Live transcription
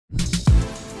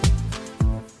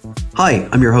Hi,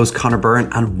 I'm your host Conor Byrne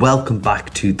and welcome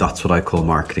back to That's What I Call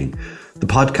Marketing, the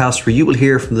podcast where you will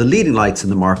hear from the leading lights in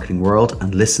the marketing world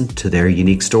and listen to their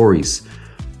unique stories.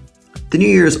 The new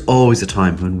year is always a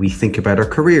time when we think about our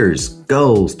careers,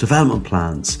 goals, development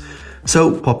plans.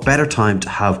 So what better time to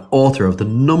have author of the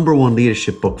 #1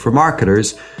 leadership book for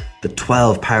marketers, The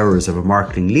 12 Powers of a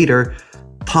Marketing Leader,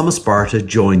 Thomas Barta,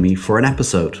 join me for an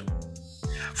episode.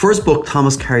 For his book,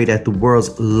 Thomas carried out the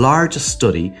world's largest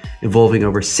study involving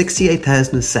over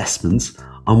 68,000 assessments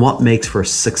on what makes for a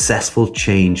successful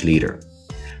change leader.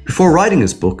 Before writing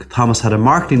his book, Thomas had a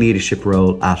marketing leadership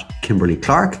role at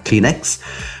Kimberly-Clark, Kleenex,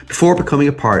 before becoming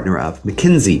a partner of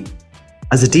McKinsey.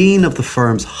 As a dean of the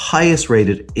firm's highest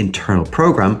rated internal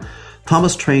program,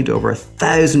 Thomas trained over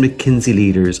 1,000 McKinsey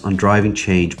leaders on driving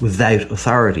change without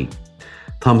authority.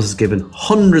 Thomas has given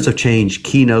hundreds of change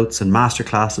keynotes and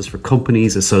masterclasses for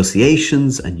companies,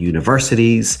 associations, and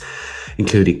universities,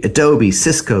 including Adobe,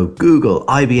 Cisco, Google,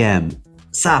 IBM,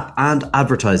 SAP, and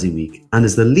Advertising Week, and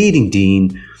is the leading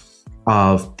dean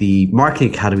of the Marketing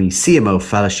Academy CMO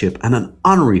Fellowship and an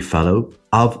honorary fellow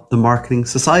of the Marketing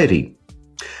Society.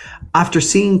 After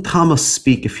seeing Thomas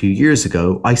speak a few years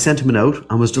ago, I sent him a note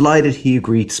and was delighted he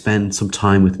agreed to spend some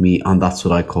time with me on That's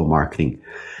What I Call Marketing.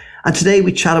 And today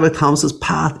we chat about Thomas's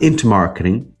path into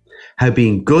marketing, how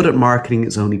being good at marketing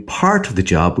is only part of the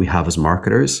job we have as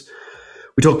marketers.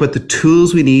 We talk about the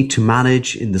tools we need to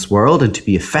manage in this world and to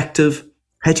be effective,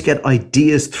 how to get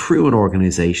ideas through an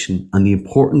organization, and the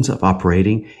importance of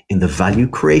operating in the value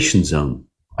creation zone.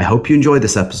 I hope you enjoyed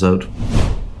this episode.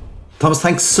 Thomas,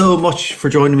 thanks so much for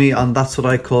joining me on That's What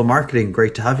I Call Marketing.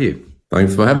 Great to have you.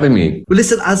 Thanks for having me. Well,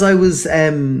 listen, as I was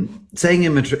saying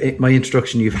in my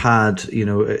introduction, you've had,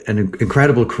 an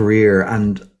incredible career.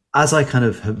 And as I kind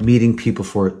of meeting people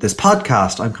for this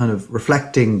podcast, I'm kind of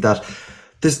reflecting that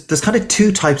there's kind of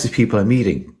two types of people I'm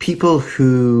meeting. People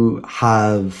who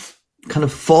have kind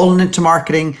of fallen into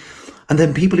marketing, and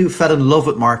then people who fell in love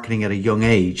with marketing at a young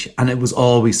age. And it was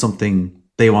always something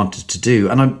they wanted to do.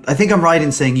 And I think I'm right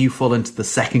in saying you fall into the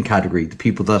second category, the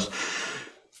people that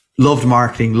loved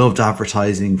marketing, loved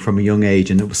advertising from a young age,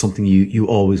 and it was something you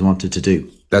always wanted to do.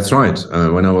 That's right.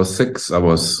 When I was 6, I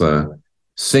was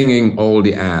singing all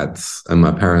the ads, and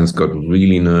my parents got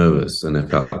really nervous, and I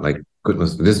felt like,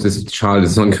 goodness, this child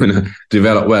is not going to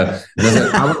develop well. And I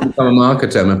said, I want to become a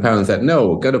marketer. And my parents said,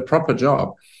 no, get a proper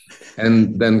job.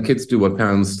 And then kids do what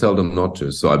parents tell them not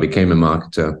to. So I became a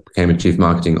marketer, became a chief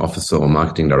marketing officer or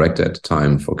marketing director at the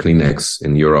time for Kleenex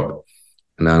in Europe.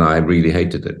 And then I really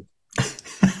hated it.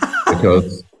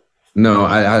 Because,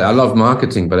 I love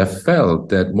marketing, but I felt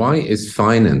that why is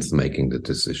finance making the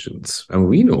decisions? And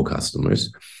we know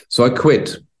customers. So I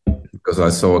quit because I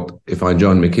thought if I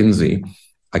join McKinsey,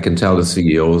 I can tell the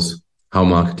CEOs how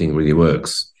marketing really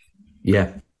works.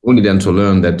 Yeah. Only then to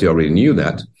learn that they already knew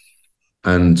that.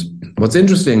 And what's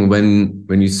interesting when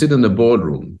you sit in the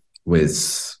boardroom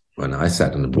when I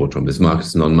sat in the boardroom with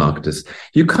marketers, non-marketers,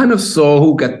 you kind of saw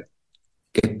who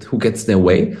gets their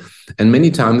way. And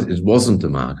many times it wasn't the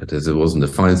marketers, it wasn't the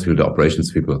finance people, the operations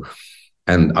people.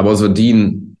 And I was a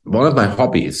dean. One of my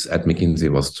hobbies at McKinsey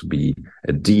was to be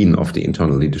a dean of the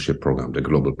internal leadership program, the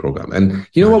global program. And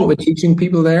you know what we're teaching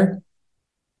people there?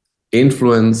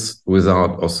 Influence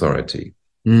without authority.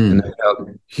 And I felt,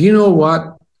 you know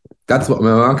what? That's what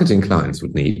my marketing clients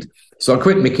would need. So I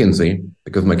quit McKinsey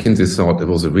because McKinsey thought it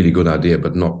was a really good idea,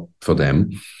 but not for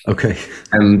them. Okay.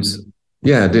 And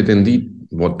I did indeed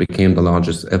what became the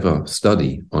largest ever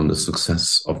study on the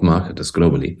success of marketers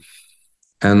globally.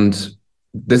 And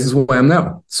this is where I am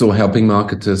now. So helping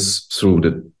marketers through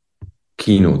the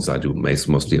keynotes I do,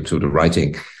 mostly through the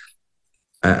writing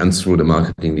and through the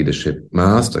marketing leadership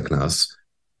masterclass,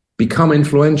 become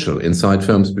influential inside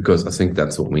firms, because I think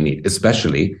that's what we need,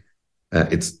 especially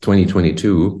it's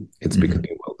 2022. It's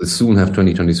becoming, we'll soon have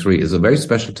 2023 is a very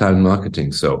special time in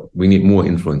marketing. So we need more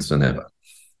influence than ever.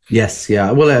 Yes.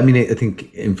 Yeah. Well, I mean, I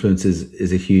think influence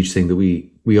is a huge thing that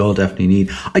we all definitely need.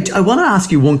 I want to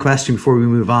ask you one question before we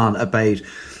move on about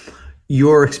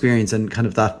your experience and kind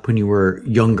of that when you were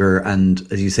younger and,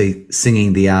 as you say,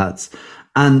 singing the ads.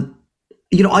 And,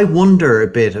 I wonder a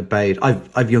bit about,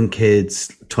 I've young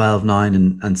kids, 12,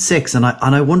 9 and 6. And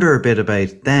I wonder a bit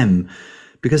about them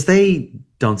because they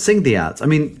don't sing the ads. I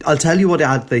mean, I'll tell you what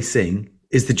ad they sing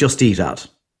is the Just Eat ad,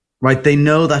 right? They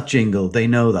know that jingle. They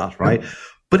know that, right?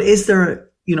 But is there,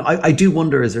 I do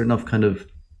wonder, is there enough kind of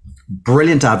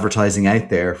brilliant advertising out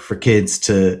there for kids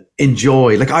to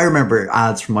enjoy? Like, I remember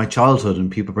ads from my childhood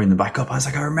and people bring them back up. I was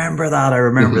like, I remember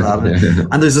that.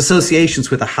 And there's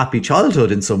associations with a happy childhood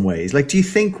in some ways. Like, do you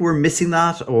think we're missing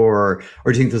that or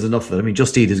do you think there's enough of it? I mean,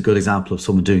 Just Eat is a good example of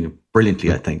someone doing it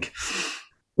brilliantly, I think.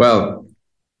 Well,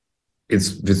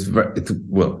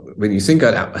 well, when you think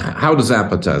about how does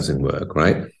advertising work,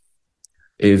 right?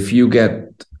 If you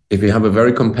have a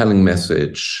very compelling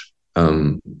message,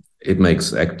 it makes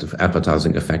active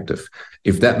advertising effective.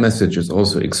 If that message is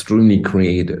also extremely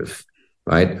creative,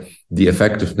 right, the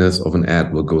effectiveness of an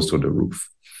ad will go through the roof.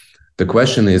 The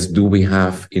question is, do we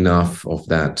have enough of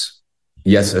that,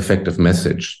 yes, effective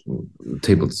message,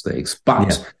 table stakes,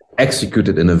 but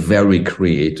executed in a very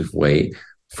creative way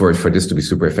for this to be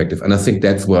super effective? And I think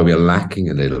that's where we're lacking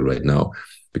a little right now,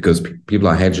 because people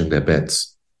are hedging their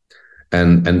bets.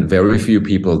 And very few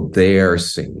people dare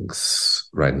things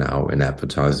right now in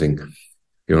advertising.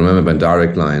 You remember when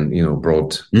Direct Line,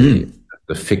 brought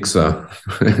the fixer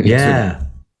into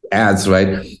ads,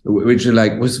 right? Which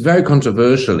was very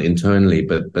controversial internally,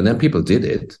 but then people did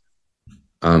it.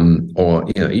 Or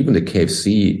even the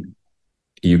KFC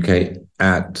UK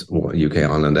ad or UK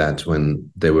Ireland ad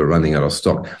when they were running out of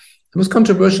stock. It was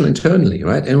controversial internally,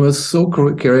 right? And it was so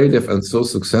creative and so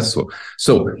successful.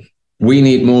 So we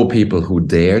need more people who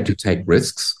dare to take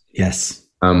risks. Yes.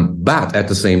 But at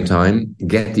the same time,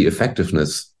 get the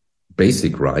effectiveness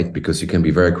basic right, because you can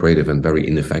be very creative and very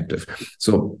ineffective.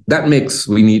 So that mix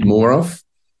we need more of.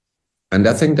 And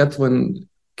I think that's when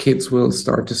kids will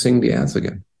start to sing the ads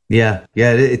again. Yeah,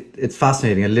 it's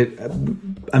fascinating.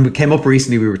 And we came up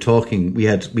recently, we were talking, we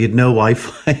had no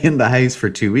Wi-Fi in the house for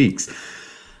 2 weeks.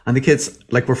 And the kids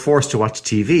were forced to watch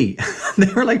TV. And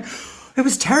they were like, it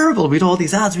was terrible. We had all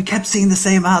these ads. We kept seeing the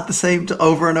same ad,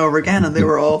 over and over again, and they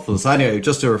were awful. So anyway,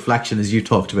 just a reflection as you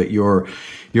talked about your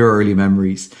early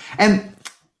memories. And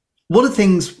one of the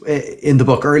things in the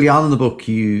book, early on in the book,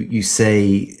 you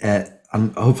say,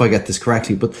 and I hope I get this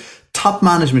correctly, but top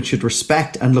management should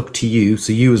respect and look to you,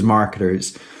 so you as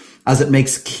marketers, as it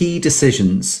makes key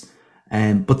decisions,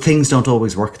 but things don't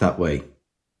always work that way.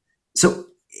 So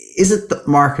is it that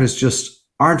marketers just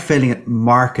aren't failing at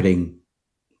marketing,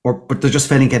 but they're just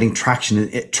failing getting traction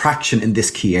in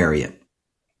this key area?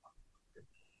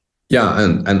 Yeah,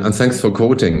 and thanks for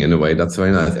quoting in a way. That's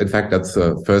very nice. In fact, that's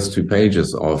the first 2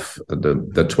 pages of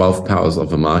the 12 Powers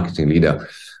of a Marketing Leader,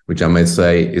 which I may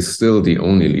say is still the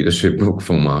only leadership book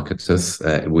for marketers.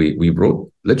 We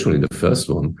wrote literally the first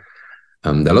one.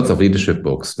 There are lots of leadership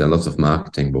books. There are lots of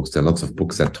marketing books. There are lots of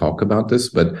books that talk about this,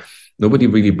 but nobody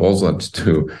really bothered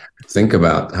to think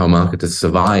about how marketers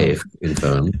survive in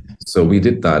turn. So we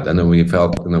did that, and then we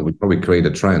felt, we probably create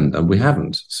a trend, and we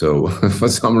haven't. So for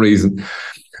some reason,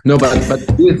 no, but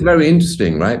it's very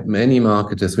interesting, right? Many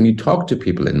marketers, when you talk to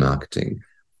people in marketing,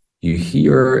 you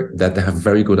hear that they have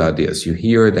very good ideas. You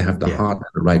hear they have the heart in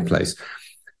the right place.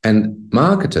 And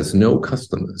marketers know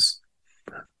customers.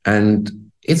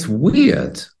 And it's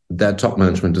weird that top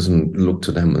management doesn't look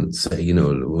to them and say,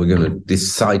 we're going to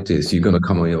decide this. You're going to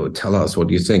come on, tell us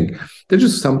what you think. They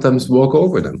just sometimes walk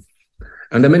over them.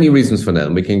 And there are many reasons for that,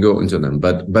 and we can go into them.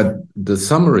 But the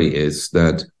summary is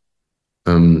that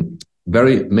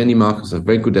very many marketers are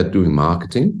very good at doing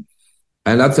marketing.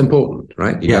 And that's important,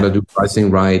 right? You got to do pricing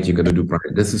right. You got to do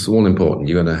this is all important.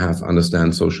 You got to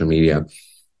understand social media.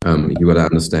 You got to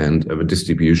understand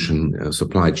distribution,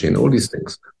 supply chain, all these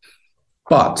things.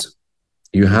 But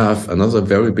you have another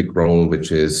very big role,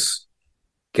 which is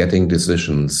getting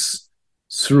decisions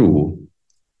through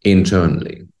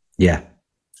internally. Yeah.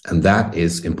 And that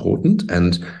is important.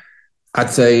 And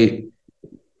I'd say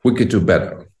we could do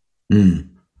better.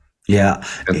 Yeah.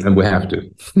 And we have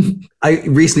to. I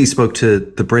recently spoke to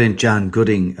the brilliant Jan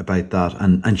Gooding about that.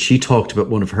 And she talked about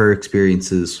one of her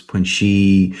experiences when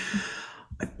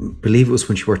I believe it was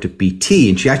when she worked at BT.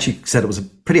 And she actually said it was a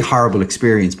pretty horrible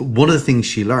experience. But one of the things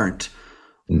she learned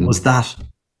was that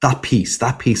piece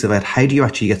about how do you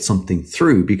actually get something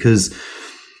through? Because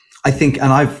I think,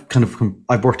 and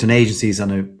I've worked in agencies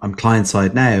and I'm client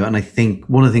side now. And I think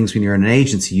one of the things when you're in an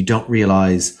agency, you don't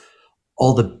realize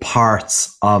all the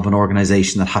parts of an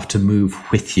organization that have to move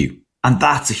with you. And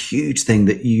that's a huge thing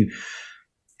that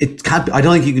I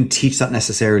don't think you can teach that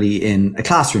necessarily in a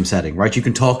classroom setting, right? You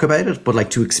can talk about it,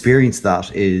 but to experience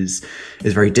that is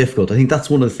very difficult. I think that's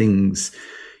one of the things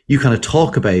you kind of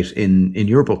talk about in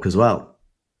your book as well.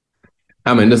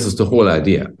 I mean, this is the whole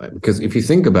idea, right? Because if you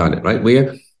think about it, right,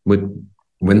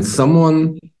 when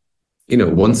someone,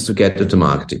 wants to get into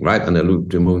marketing, right, and they're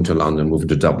moving to London, moving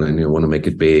to Dublin, want to make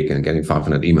it big and getting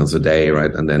 500 emails a day,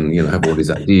 right, and then have all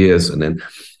these ideas, and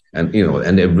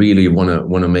they really want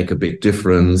to make a big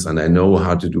difference, and they know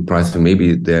how to do pricing.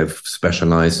 Maybe they've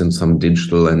specialized in some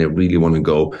digital, and they really want to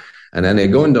go, and then they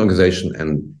go into the organization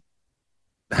and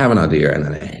have an idea, and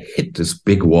then they hit this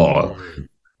big wall.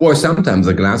 Or sometimes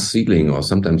a glass ceiling, or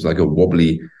sometimes like a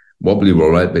wobbly wobbly wall,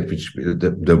 right? But which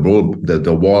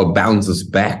the wall bounces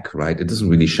back, right? It doesn't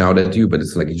really shout at you, but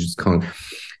it's like you just can't.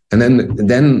 And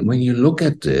then when you look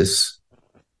at this,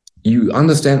 you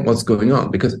understand what's going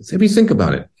on. Because if you think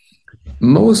about it,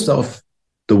 most of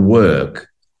the work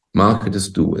marketers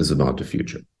do is about the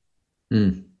future.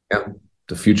 Yeah,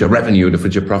 the future revenue, the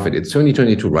future profit. It's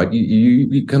 2022, right?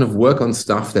 You kind of work on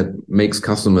stuff that makes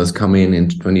customers come in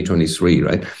into 2023,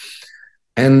 right?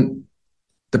 And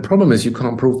the problem is you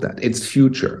can't prove that. It's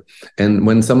future. And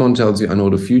when someone tells you, I know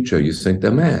the future, you think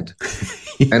they're mad.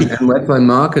 and that's why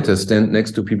marketers stand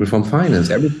next to people from finance.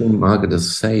 Everything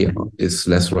marketers say is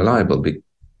less reliable,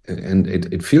 and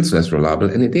it feels less reliable,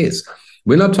 and it is.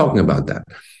 We're not talking about that.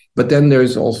 But then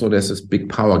there's this big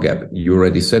power gap. You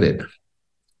already said it.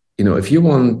 If you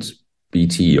want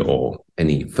BT or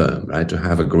any firm, right, to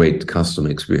have a great customer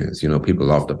experience, people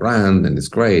love the brand and it's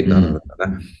great.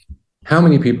 How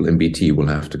many people in BT will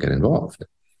have to get involved?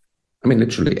 I mean,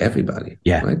 literally everybody.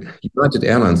 Yeah. Right? United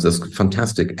Airlines does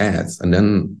fantastic ads, and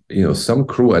then some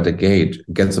crew at the gate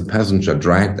gets a passenger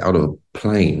dragged out of a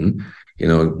plane,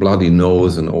 bloody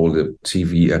nose and all the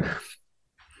TV.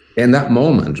 In that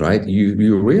moment, right,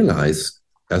 you realize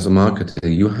as a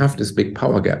marketer you have this big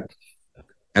power gap,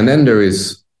 and then there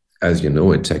is, as you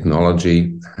know,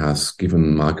 technology has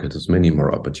given marketers many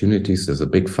more opportunities. There's a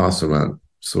big fuss around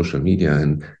social media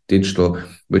and digital,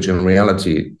 which in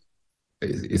reality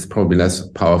is probably less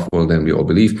powerful than we all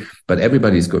believe, but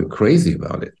everybody's going crazy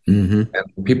about it. And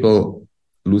people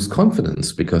lose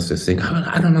confidence because they think,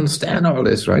 I don't understand all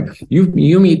this, right? You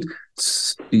meet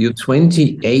your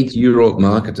 28-year-old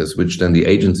marketers, which then the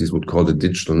agencies would call the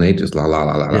digital natives, la, la,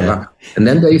 la, la, la, la. And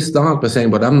then they start by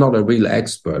saying, but I'm not a real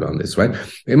expert on this, right?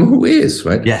 And who is,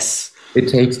 right? Yes. It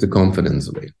takes the confidence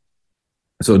away.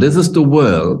 So this is the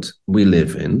world we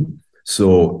live in.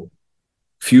 So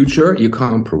future, you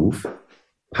can't prove.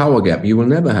 Power gap, you will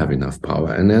never have enough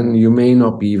power. And then you may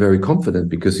not be very confident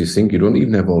because you think you don't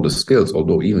even have all the skills,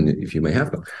 although even if you may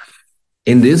have them.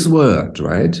 In this world,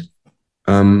 right,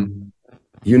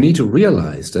 you need to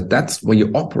realize that that's where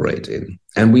you operate in.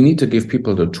 And we need to give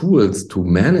people the tools to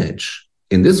manage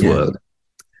in this world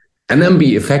and then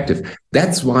be effective.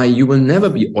 That's why you will never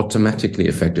be automatically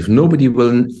effective. Nobody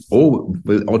will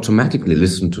automatically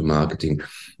listen to marketing.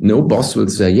 No boss will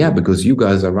say, yeah, because you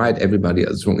guys are right, everybody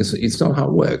else is wrong. It's not how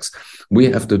it works. We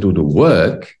have to do the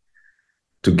work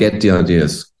to get the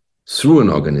ideas through an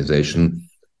organization,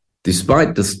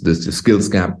 despite the skills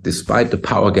gap, despite the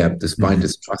power gap, despite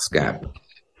this trust gap.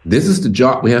 This is the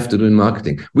job we have to do in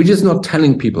marketing. We're just not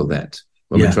telling people that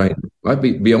when we try, right?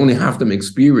 We only have them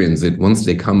experience it once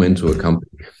they come into a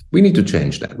company. We need to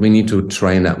change that. We need to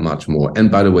train that much more. And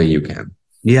by the way, you can.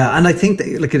 Yeah, and I think that,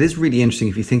 it is really interesting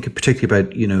if you think particularly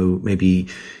about, maybe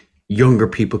younger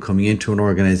people coming into an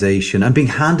organization and being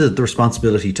handed the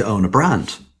responsibility to own a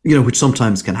brand, which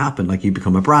sometimes can happen. Like you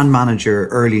become a brand manager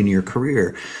early in your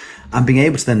career and being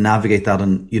able to then navigate that.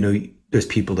 And, there's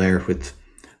people there with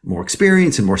more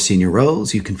experience and more senior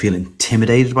roles. You can feel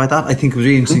intimidated by that. I think it was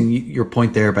really interesting, your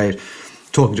point there about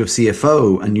talking to a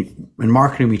CFO, and in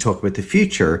marketing, we talk about the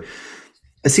future.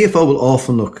 A CFO will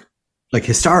often look like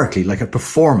historically, like a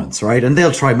performance, right? And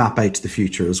they'll try map out to the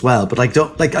future as well. But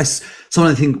sometimes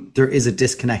I think there is a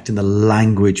disconnect in the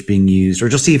language being used, or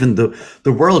just even the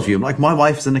worldview. Like my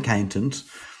wife's an accountant,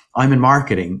 I'm in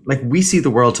marketing. Like we see the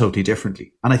world totally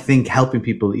differently. And I think helping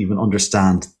people even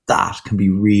understand that can be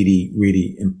really,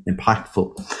 really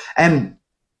impactful.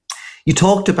 You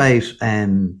talked about,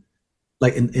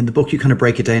 like in the book, you kind of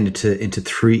break it down into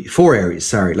 4 areas.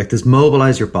 Sorry, like there's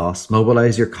mobilize your boss,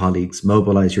 mobilize your colleagues,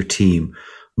 mobilize your team,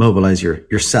 mobilize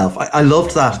yourself. I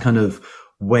loved that kind of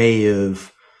way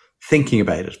of thinking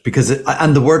about it because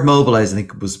and the word mobilize, I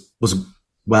think was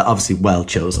well, obviously well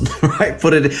chosen, right?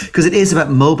 But because it is about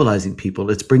mobilizing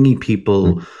people. It's bringing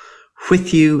people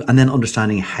with you and then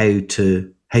understanding how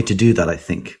to do that, I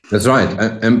think. That's right.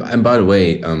 And by the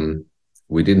way,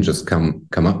 we didn't just come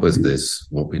up with this.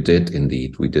 What we did,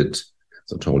 indeed, as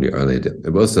I told you earlier,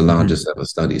 it was the largest ever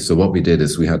study. So what we did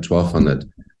is we had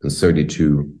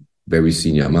 1,232 very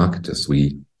senior marketers.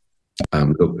 We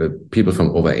looked at people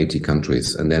from over 80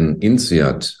 countries. And then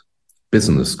INSEAD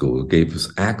Business School gave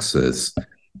us access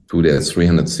to their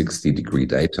 360-degree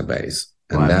database.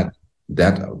 And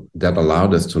that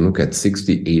allowed us to look at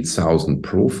 68,000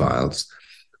 profiles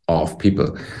of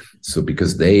people. So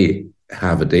because they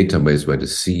have a database where the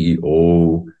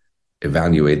CEO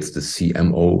evaluates the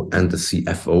CMO and the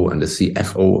CFO, and the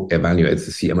CFO evaluates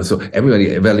the CMO. So everybody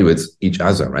evaluates each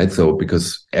other, right? So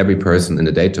because every person in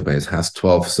the database has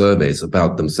 12 surveys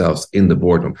about themselves in the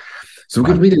boardroom. So we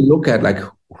could really look at like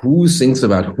who thinks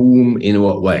about whom in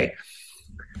what way.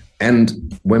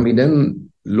 And when we then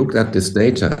looked at this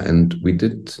data, and we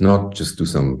did not just do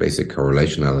some basic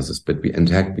correlation analysis, but we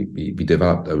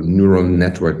developed a neural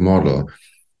network model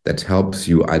that helps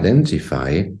you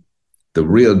identify the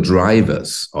real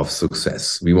drivers of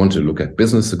success. We want to look at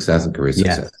business success and career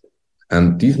success.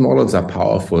 And these models are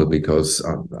powerful because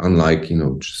unlike,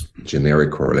 just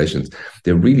generic correlations,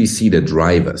 they really see the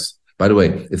drivers. By the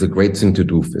way, it's a great thing to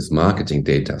do with marketing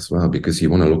data as well, because you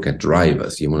want to look at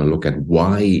drivers. You want to look at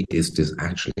why is this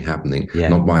actually happening,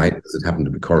 not why does it happen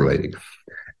to be correlating.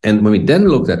 And when we then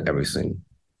looked at everything,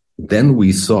 then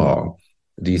we saw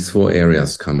these 4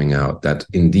 areas coming out that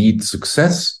indeed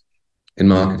success in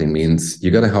marketing means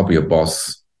you got to help your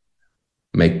boss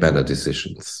make better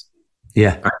decisions.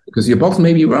 Yeah. Because your boss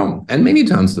may be wrong. And many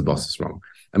times the boss is wrong.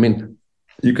 I mean,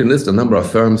 you can list a number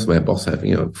of firms where bosses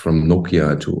have, from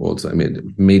Nokia to also,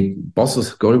 made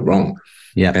bosses got it wrong.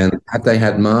 Yeah. And had they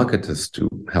had marketers to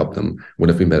help them, would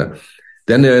have been better.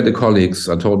 Then there are the colleagues.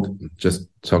 I just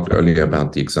talked earlier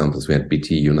about the examples. We had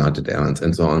BT, United Airlines,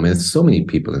 and so on. There's so many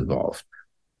people involved.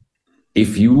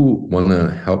 If you want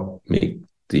to help make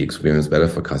the experience better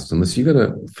for customers, you got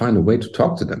to find a way to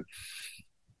talk to them.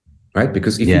 Right?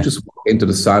 Because if you just walk into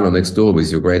the silo next door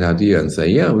with your great idea and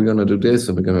say, we're going to do this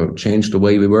and we're going to change the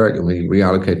way we work and we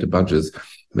reallocate the budgets,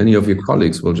 many of your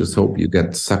colleagues will just hope you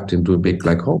get sucked into a big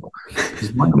black hole.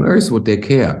 Because why on earth would they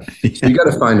care? So you got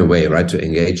to find a way, right, to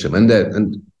engage them. And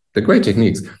the great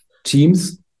techniques,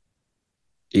 teams,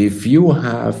 if you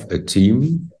have a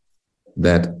team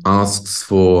that asks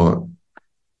for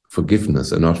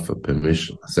forgiveness and not for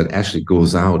permission, that actually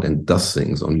goes out and does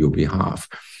things on your behalf,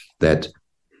 that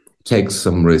takes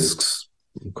some risks,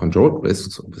 controlled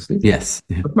risks, obviously. Yes.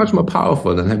 But much more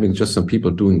powerful than having just some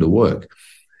people doing the work.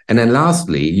 And then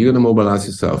lastly, you're going to mobilize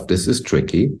yourself. This is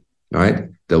tricky, right?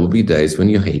 There will be days when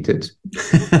you hate it.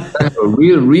 Have a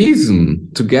real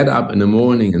reason to get up in the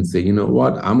morning and say, you know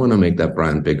what? I'm going to make that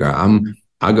brand bigger. I'm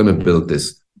going to build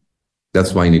this.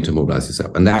 That's why you need to mobilize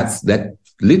yourself. And that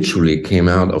literally came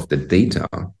out of the data.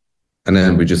 And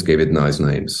then we just gave it nice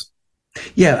names.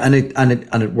 Yeah, and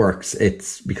it works.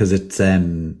 It's because it's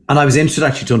and I was interested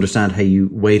actually to understand how you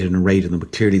weighted and rated them,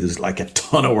 but clearly there's like a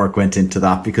ton of work went into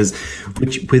that, because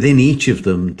within each of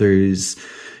them there's,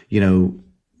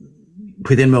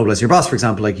 within Mobilize Your Boss, for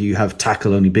example, like you have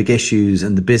tackle only big issues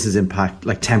and the business impact,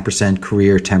 like 10%,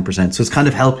 career 10%. So it's kind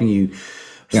of helping you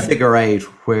figure out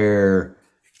where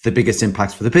the biggest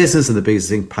impacts for the business and the biggest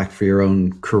impact for your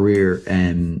own career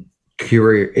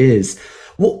is.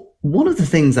 Well, one of the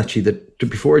things actually that,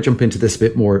 before I jump into this a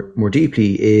bit more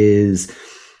deeply, is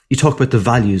you talk about the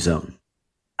value zone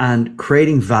and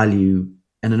creating value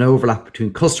and an overlap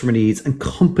between customer needs and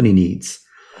company needs.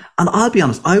 And I'll be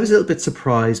honest, I was a little bit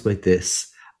surprised by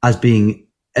this as being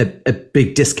a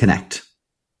big disconnect.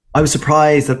 I was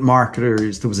surprised that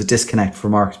there was a disconnect for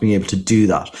marketers being able to do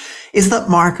that. Is that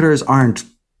marketers aren't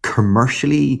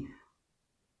commercially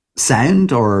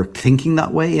sound or thinking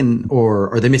that way, or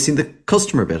are they missing the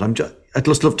customer bit? I'd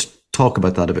just love to talk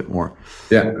about that a bit more.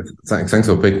 Yeah, thanks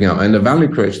for picking up. And the value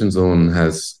creation zone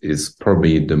is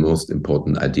probably the most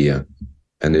important idea.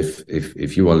 And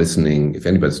if you are listening, if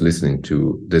anybody's listening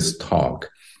to this talk,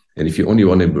 and if you only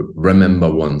want to remember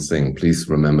one thing, please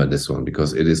remember this one,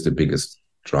 because it is the biggest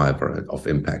driver of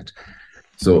impact.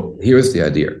 So here's the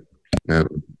idea.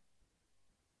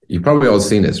 You've probably all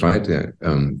seen this, right?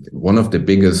 One of the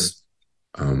biggest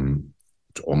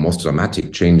or most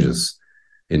dramatic changes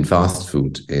in fast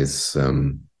food is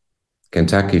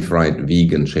Kentucky Fried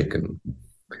Vegan Chicken.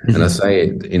 Mm-hmm. And I say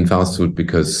it in fast food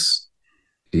because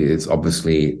it's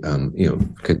obviously,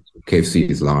 KFC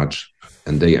is large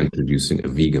and they are introducing a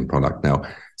vegan product. Now,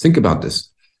 think about this.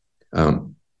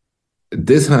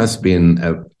 This has been,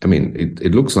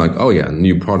 it looks like, a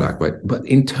new product, right? But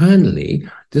internally,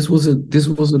 this was a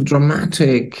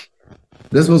dramatic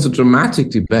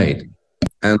debate,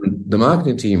 and the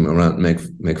marketing team around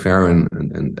McFerrin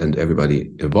and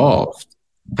everybody involved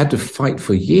had to fight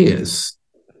for years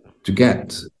to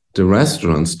get the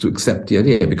restaurants to accept the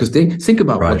idea, because they think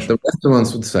about what the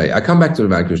restaurants would say. I come back to the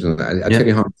value creation. I tell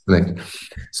you how it's connected.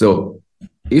 So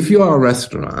if you are a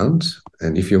restaurant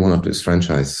and if you're one of these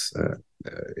franchise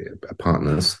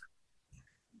partners,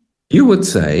 you would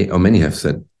say, or many have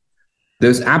said,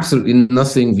 there's absolutely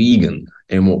nothing vegan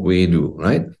in what we do,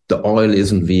 right? The oil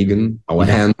isn't vegan. Our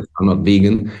hands are not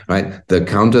vegan, right? The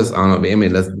counters are not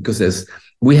vegan. Because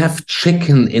we have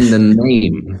chicken in the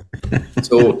name.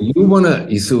 So you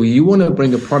wanna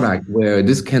bring a product where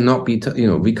this cannot be,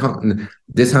 we can't.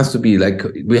 This has to be like,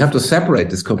 we have to separate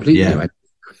this completely, right?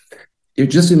 You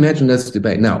just imagine this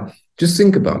debate. Now, just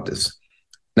think about this.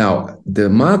 Now, the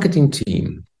marketing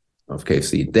team of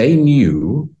KFC, they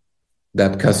knew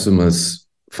that customers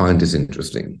find this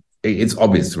interesting. It's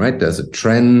obvious, right? There's a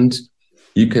trend.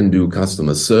 You can do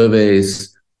customer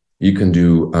surveys. You can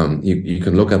do, you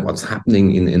can look at what's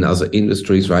happening in other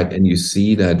industries, right? And you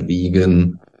see that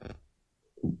vegan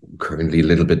currently a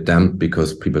little bit damped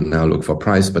because people now look for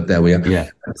price, but there we are. Yeah.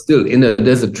 Still,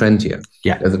 there's a trend here.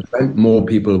 Yeah. There's a trend. More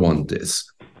people want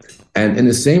this. And in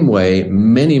the same way,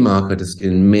 many marketers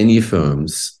in many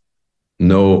firms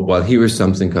know, well, here is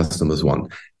something customers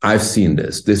want. I've seen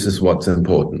this. This is what's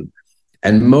important.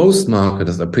 And most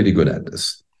marketers are pretty good at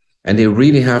this. And they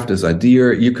really have this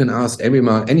idea. You can ask any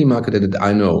marketer that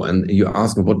I know, and you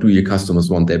ask them, what do your customers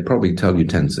want? They'd probably tell you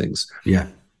 10 things. Yeah.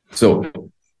 So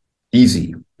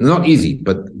easy. Not easy,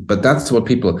 but that's what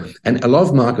people, and a lot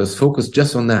of marketers focus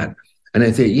just on that. And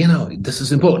they say, this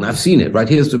is important. I've seen it, right?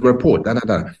 Here's the report, da, da,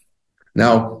 da.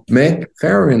 Now, Meg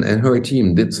Farron and her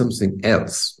team did something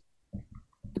else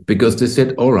because they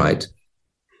said, all right,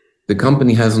 the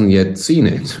company hasn't yet seen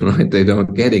it, right? They're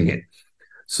not getting it.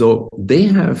 So they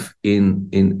have,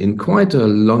 in quite a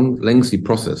lengthy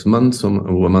process, months,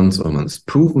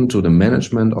 proven to the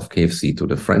management of KFC, to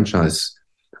the franchise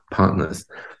partners,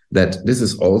 that this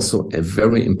is also a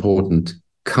very important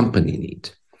company need.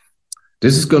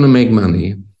 This is going to make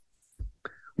money.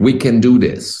 We can do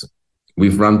this.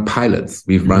 We've run pilots.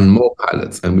 We've run more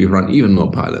pilots, and we've run even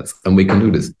more pilots, and we can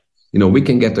do this. We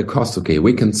can get the cost okay.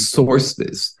 We can source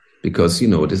this because,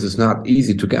 this is not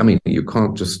easy to get. I mean, you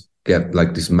can't just get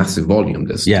like this massive volume.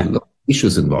 There's a lot of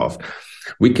issues involved.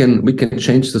 We can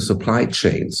change the supply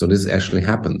chain so this actually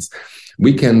happens.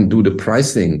 We can do the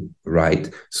pricing right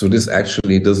so this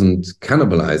actually doesn't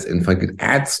cannibalize. In fact, it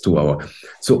adds to our.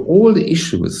 So all the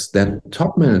issues that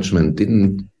top management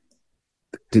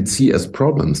did see as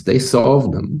problems, they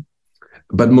solved them.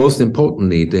 But most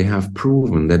importantly, they have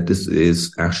proven that this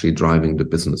is actually driving the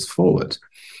business forward.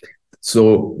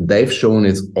 So they've shown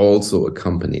it's also a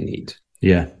company need.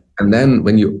 Yeah. And then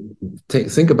when you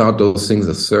think about those things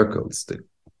as circles, the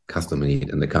customer need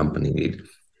and the company need,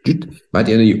 right?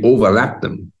 You overlap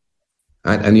them,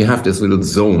 right? And you have this little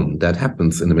zone that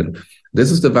happens in the middle.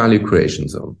 This is the value creation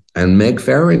zone. And Meg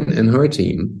Farron and her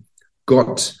team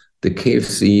got the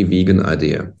KFC vegan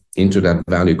idea into that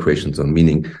value creation zone,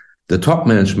 meaning the top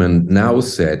management now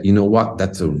said, you know what,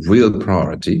 that's a real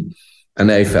priority. And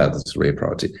they felt it's a real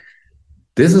priority.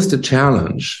 This is the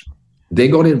challenge. They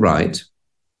got it right.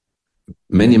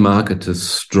 Many marketers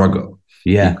struggle.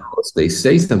 Yeah. Because they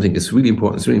say something is really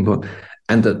important, it's really important.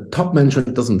 And the top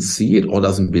management doesn't see it or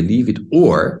doesn't believe it,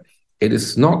 or it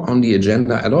is not on the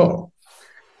agenda at all.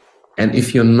 And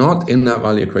if you're not in that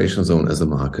value creation zone as a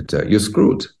marketer, you're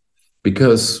screwed.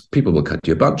 Because people will cut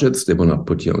your budgets, they will not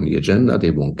put you on the agenda, they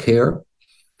won't care.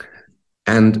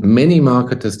 And many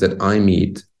marketers that I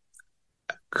meet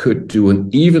could do an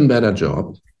even better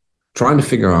job trying to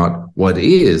figure out what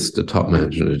is the top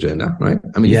management agenda, right?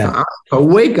 I mean, if I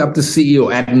wake up the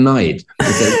CEO at night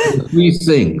and say, three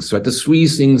things, right? The three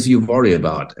things you worry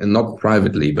about, and not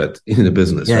privately, but in the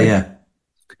business, right? Yeah.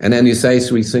 And then you say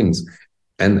three things,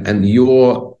 and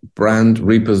your brand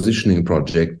repositioning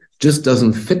project just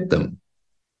doesn't fit them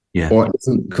or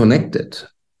isn't connected,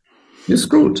 you're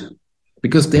screwed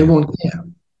because they won't care.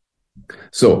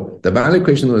 So the value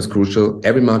creation is crucial.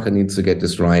 Every market needs to get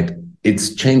this right.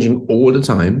 It's changing all the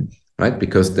time, right?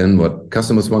 Because then what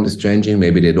customers want is changing.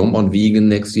 Maybe they don't want vegan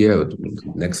next year.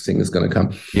 Next thing is going to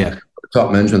come. Yeah.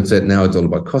 Top management said now it's all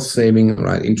about cost saving,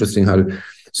 right? Interesting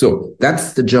so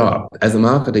that's the job. As a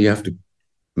marketer, you have to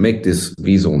make this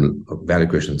V-zone, value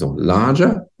creation zone,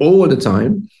 larger all the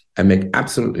time and make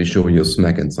absolutely sure you're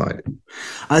smack inside.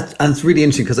 And it's really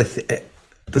interesting because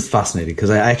that's fascinating because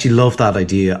I actually love that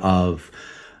idea of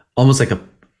almost like a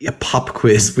pop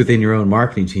quiz within your own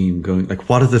marketing team going like,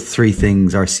 what are the three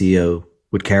things our CEO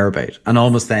would care about? And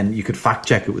almost then you could fact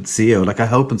check it with CEO. Like I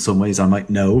hope in some ways I might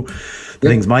know the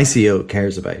things my CEO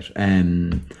cares about.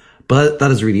 But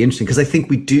that is really interesting because I think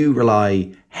we do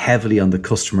rely heavily on the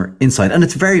customer insight. And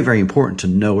it's very, very important to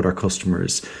know what our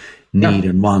customers need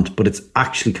and want, but it's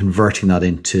actually converting that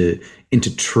into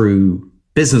true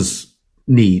business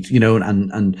need,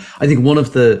 and I think one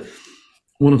of the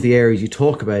areas you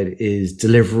talk about is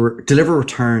deliver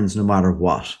returns no matter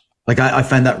what. Like I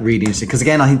find that really interesting because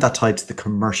again, I think that tied to the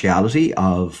commerciality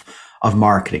of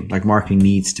marketing. Like marketing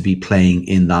needs to be playing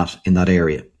in that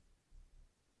area.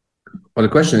 Well, the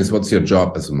question is, what's your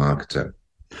job as a marketer?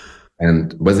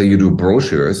 And whether you do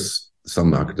brochures,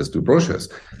 some marketers do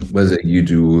brochures, whether you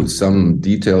do some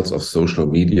details of social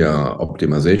media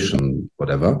optimization,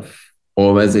 whatever,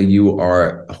 or whether you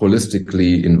are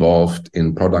holistically involved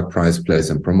in product, price, place,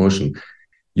 and promotion,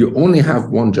 you only have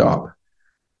one job.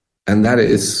 And that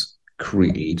is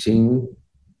creating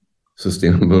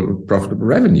sustainable, profitable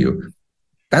revenue.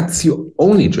 That's your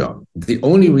only job. The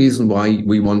only reason why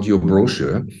we want your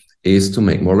brochure is to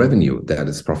make more revenue that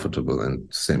is profitable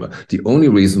and sustainable. The only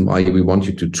reason why we want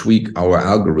you to tweak our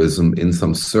algorithm in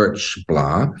some search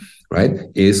blah, right,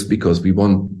 is because we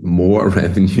want more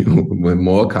revenue,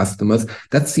 more customers.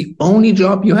 That's the only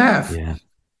job you have. Yeah.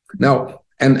 Now,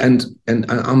 and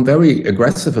I'm very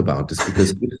aggressive about this, because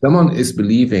if someone is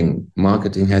believing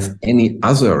marketing has any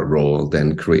other role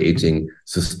than creating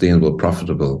sustainable,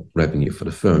 profitable revenue for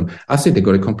the firm, I think they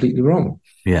got it completely wrong.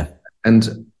 Yeah.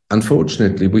 And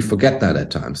unfortunately, we forget that at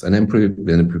times. And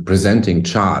then presenting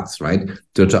charts, right,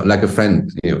 to like a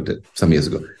friend, some years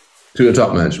ago, to the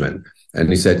top management. And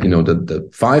he said, the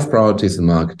 5 priorities in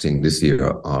marketing this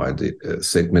year are the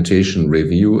segmentation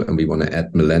review, and we want to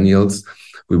add millennials.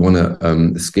 We want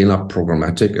to scale up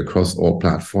programmatic across all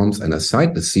platforms. And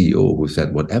aside the CEO who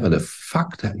said, whatever the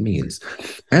fuck that means,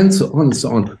 and so on and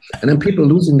so on. And then people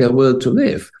losing their will to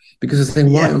live, because they're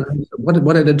saying,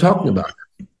 what are they talking about?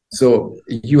 So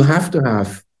you have to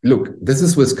have, look, this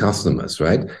is with customers,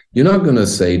 right? You're not going to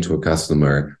say to a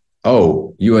customer,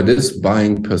 oh, you are this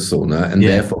buying persona, and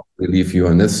therefore believe you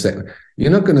are in this.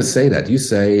 You're not going to say that. You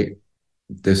say,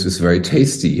 this is very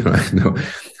tasty, right? No.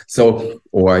 So,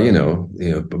 or,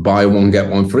 buy one, get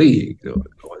one free,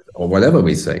 or whatever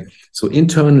we say. So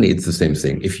internally, it's the same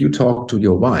thing. If you talk to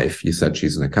your wife, you said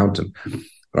she's an accountant,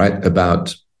 right?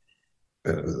 About,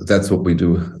 that's what we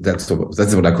do. That's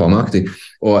what I call marketing,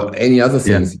 or any other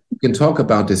things. You can talk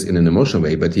about this in an emotional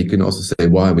way, but you can also say,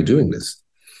 why are we doing this?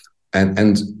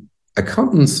 And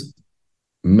accountants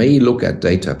may look at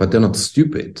data, but they're not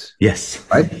stupid. Yes.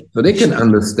 Right? So they can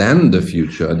understand the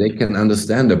future. They can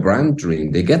understand the brand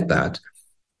dream. They get that.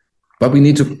 But we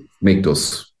need to make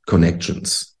those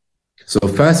connections. So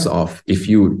first off, if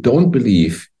you don't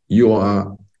believe you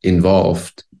are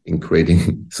involved in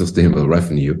creating sustainable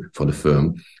revenue for the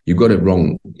firm, you got it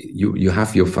wrong. You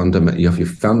have your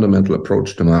fundamental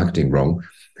approach to marketing wrong.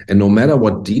 And no matter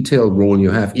what detailed role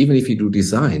you have, even if you do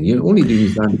design, you only do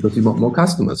design because you want more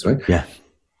customers, right? Yeah.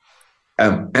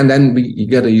 And then you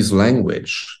got to use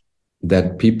language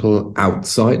that people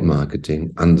outside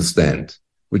marketing understand,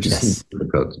 which is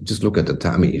difficult. Just look at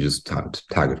you just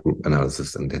target group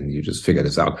analysis, and then you just figure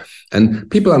this out. And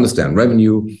people understand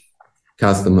revenue,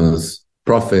 customers,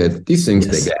 profit, these things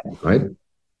they get, right?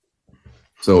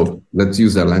 So let's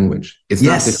use that language. It's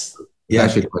not difficult. It's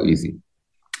actually quite easy.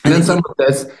 And then someone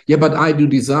says, yeah, but I do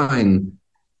design.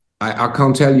 I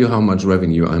can't tell you how much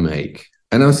revenue I make.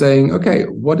 And I'm saying, okay,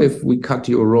 what if we cut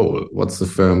your role? What's the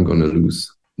firm going to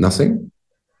lose? Nothing?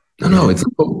 No, it's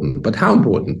important. But how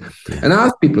important? Yeah. And I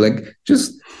ask people,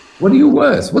 just what are you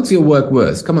worth? What's your work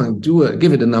worth? Come on,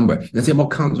 give it a number. And they say, well,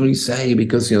 can't really say,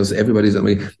 because everybody's.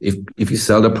 If you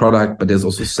sell the product, but there's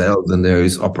also sales and there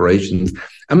is operations.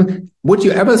 Would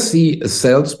you ever see a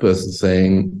salesperson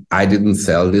saying, I didn't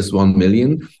sell this 1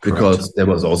 million because there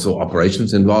was also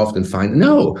operations involved and fine?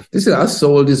 No, this is I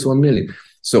sold this 1 million.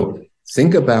 So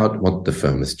think about what the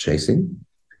firm is chasing.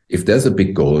 If there's a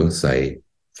big goal, say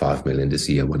 5 million this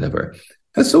year, whatever,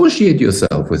 associate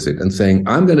yourself with it and saying,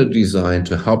 I'm going to design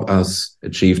to help us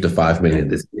achieve the 5 million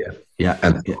this year. Yeah.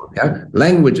 And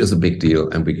language is a big deal,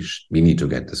 and we need to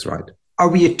get this right.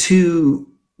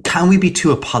 Can we be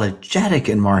too apologetic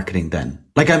in marketing then?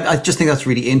 I just think that's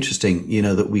really interesting,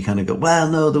 that we kind of go, well,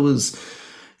 no, there was,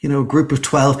 a group of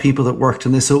 12 people that worked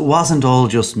on this, so it wasn't all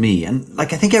just me. And I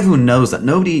think everyone knows that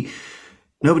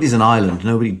nobody's an island.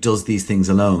 Nobody does these things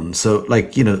alone. So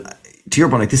to your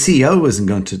point, the CEO isn't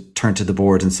going to turn to the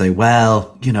board and say,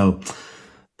 well, there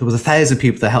was 1,000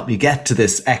 people that helped me get to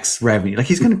this X revenue.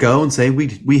 He's going to go and say,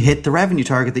 we hit the revenue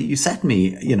target that you set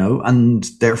me, and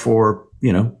therefore,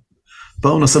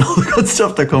 bonus and all the good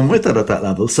stuff that come with it at that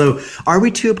level. So are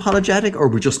we too apologetic, or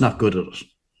we're just not good at it?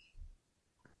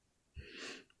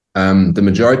 The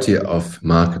majority of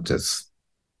marketers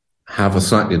have a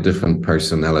slightly different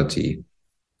personality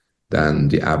than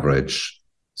the average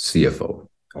CFO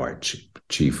or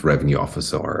chief revenue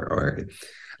officer.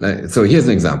 So here's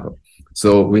an example.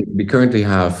 So we currently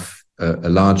have a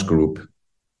large group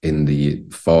in the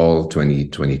fall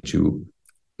 2022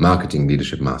 Marketing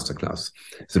Leadership Masterclass.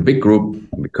 It's a big group.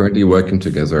 We're currently working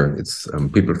together. It's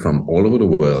people from all over the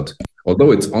world.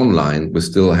 Although it's online, we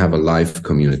still have a live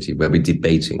community where we're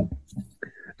debating.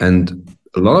 And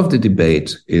a lot of the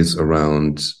debate is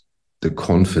around the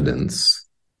confidence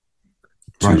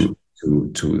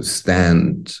to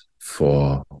stand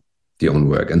for the own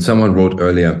work. And someone wrote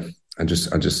earlier, I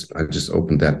just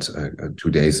opened that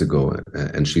 2 days ago,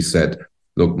 and she said,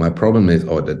 look, my problem is,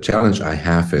 or the challenge I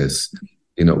have is,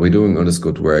 we're doing all this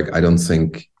good work. I don't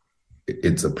think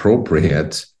it's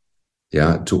appropriate,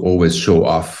 to always show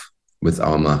off with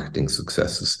our marketing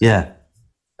successes. Yeah.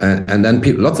 And then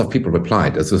lots of people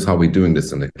replied, this is how we're doing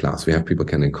this in the class. We have people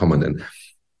can comment.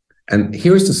 And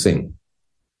here's the thing.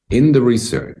 In the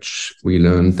research, we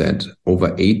learned that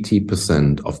over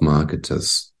 80% of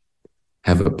marketers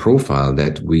have a profile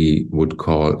that we would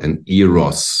call an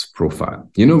eros profile.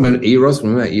 Remember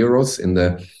eros in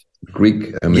the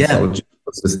Greek mythology?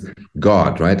 Was this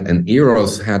god, right? And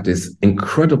eros had this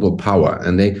incredible power.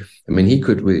 And he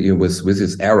could, with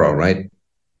his arrow, right,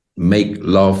 make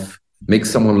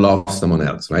someone love someone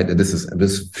else, right? And this is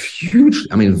this huge,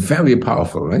 very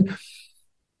powerful, right?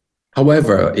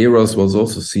 However, Eros was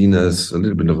also seen as a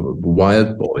little bit of a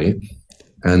wild boy,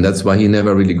 and that's why he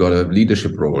never really got a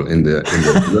leadership role in the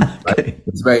okay. Right?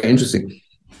 It's very interesting.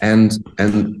 And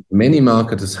many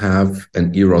marketers have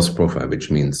an Eros profile, which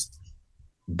means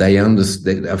they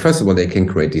understand, first of all, they can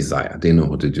create desire. They know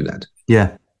how to do that.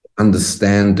 Yeah.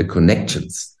 Understand the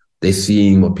connections. They're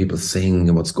seeing what people are saying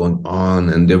and what's going on,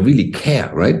 and they really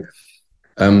care, right?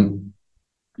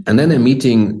 And then they're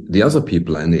meeting the other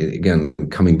people. And again,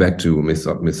 coming back to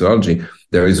mythology,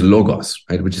 there is logos,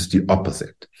 right? Which is the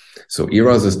opposite. So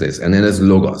eros is this, and then there's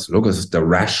logos. Logos is the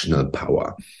rational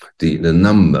power, the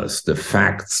numbers, the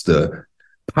facts, the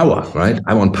power, right?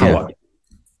 I want power. Yeah.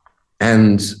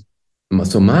 And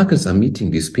so marketers are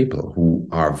meeting these people who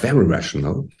are very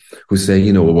rational, who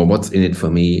say, well, what's in it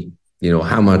for me?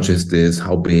 How much is this?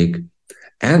 How big?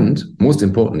 And most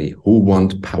importantly, who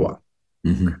want power?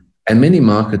 Mm-hmm. And many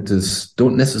marketers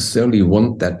don't necessarily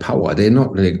want that power. They're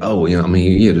not like, I'm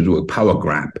here to do a power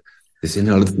grab. They say,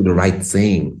 no, let's do the right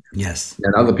thing. Yes.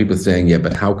 And other people saying, yeah,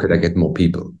 but how could I get more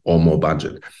people or more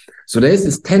budget? So there's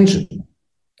this tension,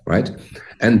 right?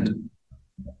 And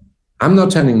I'm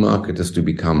not telling marketers to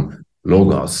become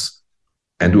logos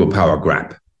and do a power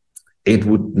grab. It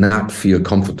would not feel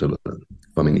comfortable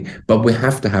for many. But we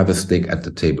have to have a stake at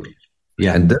the table.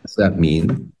 Yeah. And does that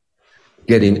mean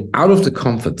getting out of the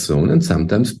comfort zone and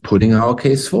sometimes putting our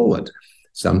case forward,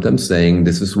 sometimes saying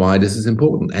this is why this is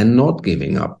important and not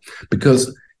giving up?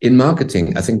 Because in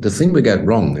marketing, I think the thing we get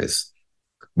wrong is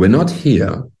we're not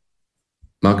here,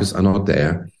 marketers are not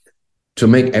there to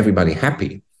make everybody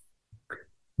happy.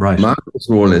 Right. Marketing's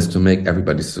role is to make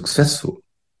everybody successful.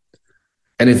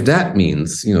 And if that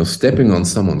means, stepping on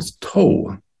someone's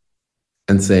toe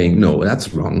and saying, no,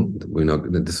 that's wrong,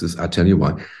 I'll tell you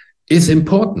why, is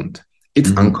important.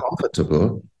 It's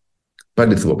uncomfortable,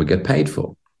 but it's what we get paid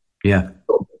for. Yeah.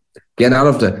 So get out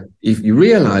of if you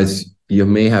realize you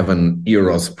may have an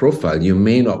Eros profile, you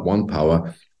may not want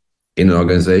power in an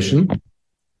organization,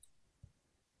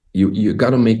 you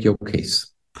got to make your case.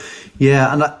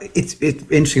 Yeah, and it's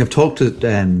interesting. I've talked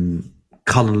to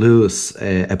Colin Lewis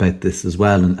about this as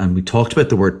well, and we talked about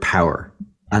the word power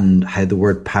and how the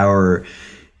word power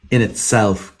in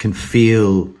itself can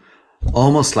feel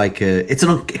almost like it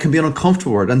can be an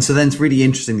uncomfortable word. And so then it's really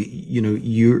interesting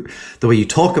that, the way you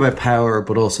talk about power,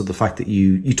 but also the fact that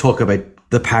you talk about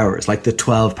the powers, like the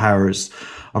 12 powers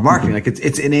of marketing. Mm-hmm. Like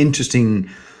it's an interesting,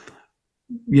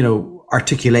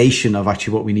 articulation of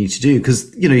actually what we need to do.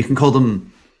 Because, you can call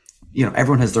them,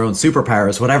 everyone has their own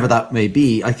superpowers, whatever that may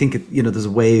be. I think, there's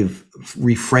a way of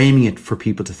reframing it for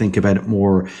people to think about it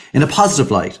more in a positive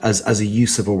light as a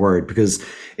use of a word, because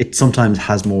it sometimes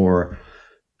has more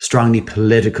strongly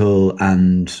political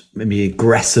and maybe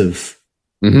aggressive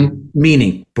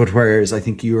meaning. But whereas I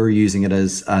think you're using it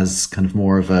as kind of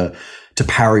more of to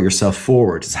power yourself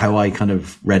forward is how I kind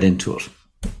of read into it.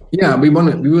 Yeah, we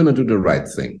want to do the right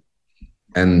thing.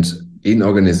 And in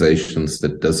organizations,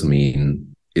 that does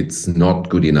mean it's not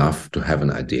good enough to have an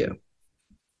idea.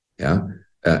 Yeah.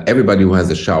 Everybody who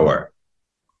has a shower,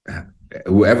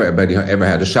 everybody who ever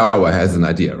had a shower has an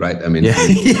idea, right?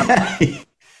 Yeah.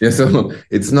 Yeah, so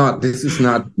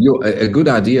a good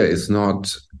idea is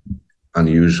not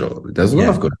unusual. There's a lot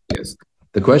of good ideas.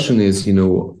 The question is,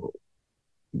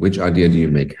 which idea do you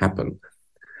make happen?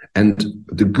 And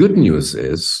the good news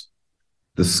is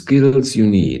the skills you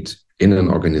need in an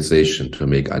organization to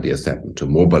make ideas happen, to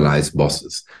mobilize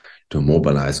bosses, to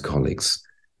mobilize colleagues,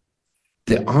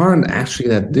 they aren't actually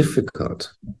that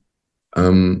difficult.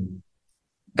 And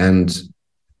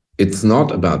it's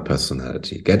not about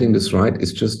personality. Getting this right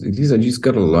is you just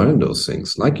got to learn those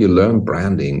things. Like you learn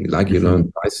branding, like you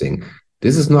learn pricing.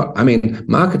 This is not,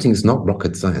 marketing is not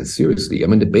rocket science, seriously.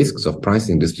 The basics of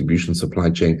pricing, distribution,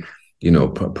 supply chain,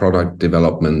 product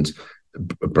development,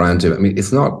 brand,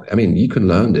 it's not, you can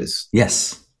learn this.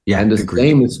 Yes. Yeah. And the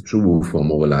same is true for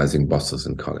mobilizing bosses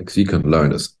and colleagues. You can learn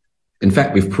this. In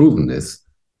fact, we've proven this.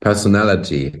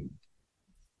 Personality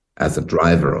as a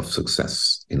driver of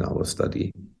success in our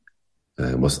study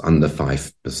was under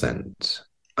 5%.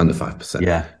 Under 5%.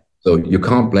 Yeah. So you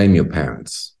can't blame your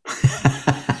parents.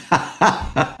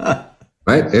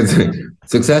 Right? It's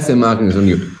success in marketing is on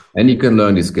you. And you can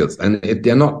learn these skills. And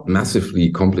they're not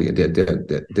massively complicated.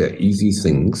 They're easy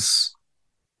things.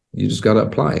 You just got to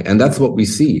apply. And that's what we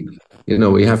see. You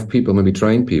know, we have people, when we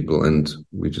train people, and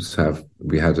we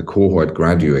had a cohort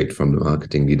graduate from the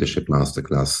Marketing Leadership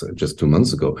Masterclass just 2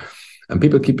 months ago. And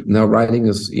people keep now writing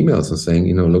us emails and saying,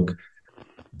 you know, look,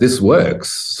 this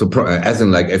works. As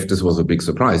in, like, if this was a big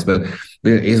surprise, but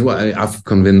is what I've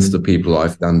convinced the people,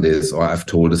 I've done this, or I've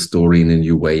told a story in a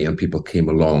new way and people came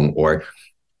along, or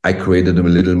I created a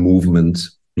little movement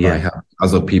by having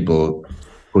other people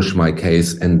push my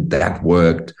case and that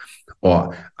worked.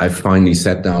 Or I finally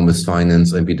sat down with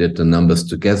finance and we did the numbers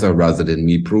together rather than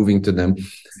me proving to them.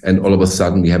 And all of a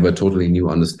sudden we have a totally new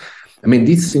understanding. I mean,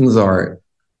 these things are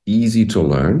easy to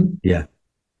learn. Yeah.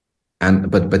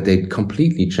 But they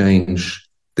completely change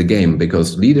the game,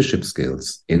 because leadership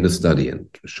skills in the study,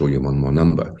 and to show you one more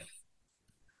number,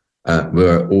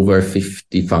 were over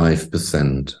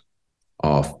 55%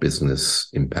 of business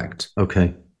impact.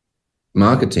 Okay.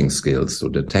 Marketing skills, so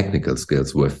the technical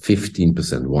skills, were 15%,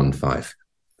 1-5.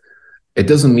 It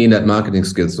doesn't mean that marketing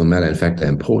skills don't matter. In fact, they're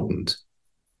important,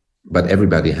 but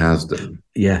everybody has them.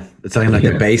 Yeah. It's something like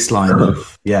a baseline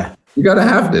of, You got to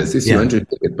have this. It's your entry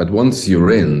ticket. But once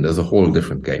you're in, there's a whole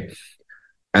different game.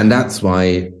 And that's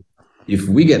why if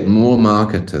we get more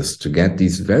marketers to get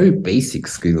these very basic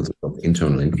skills of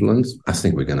internal influence, I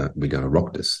think we're gonna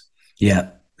rock this.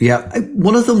 Yeah. Yeah.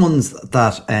 One of the ones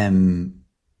that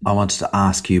I wanted to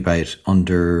ask you about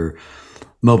under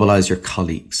Mobilize Your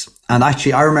Colleagues. And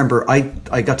actually, I remember I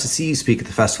got to see you speak at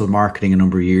the Festival of Marketing a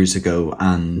number of years ago,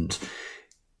 and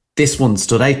this one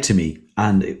stood out to me.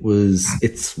 And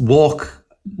it's walk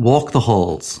the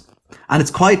halls. And it's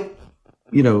quite,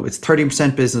 you know, it's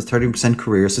 30% business, 30%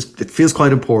 career. So it feels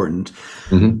quite important.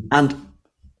 Mm-hmm. And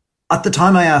at the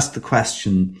time I asked the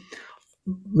question,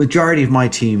 majority of my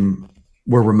team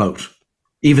were remote.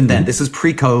 Even then, this is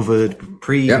pre-COVID,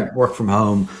 pre-work from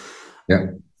home. Yeah.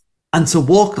 And so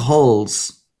walk the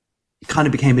halls kind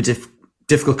of became a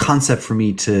difficult concept for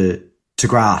me to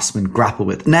grasp and grapple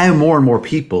with. Now more and more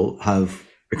people have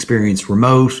experienced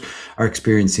remote, are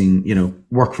experiencing, you know,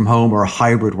 work from home or a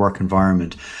hybrid work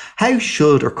environment. How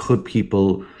should or could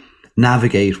people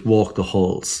navigate walk the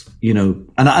halls? You know,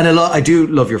 and I do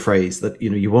love your phrase that, you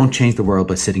know, you won't change the world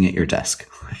by sitting at your desk.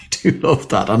 I do love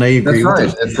that. And I agree with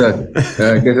that. That's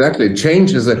right. Exactly.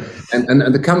 Change is and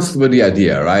it comes with the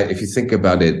idea, right? If you think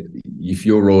about it, if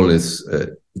your role is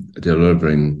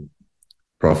delivering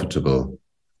profitable,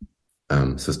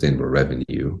 sustainable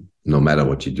revenue, no matter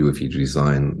what you do, if you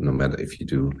design, no matter if you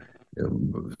do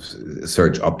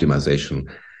search optimization,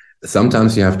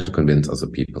 sometimes you have to convince other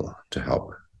people to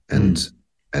help. And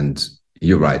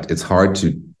you're right, it's hard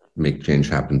to make change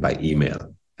happen by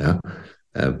email. Yeah,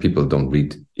 people don't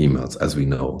read emails, as we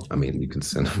know. I mean, you can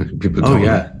send people. Oh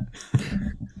yeah.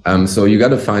 So you got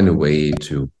to find a way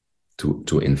to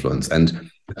influence.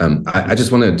 And I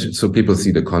just wanted to, so people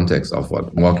see the context of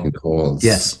what walking the halls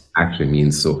actually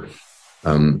means. So.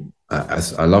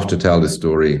 I love to tell the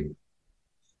story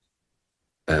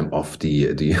of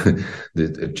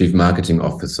the chief marketing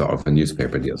officer of a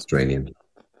newspaper, The Australian,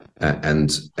 and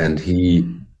he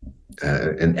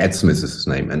and Ed Smith is his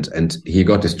name, and he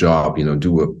got this job, you know,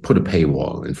 put a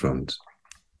paywall in front,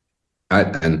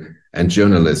 and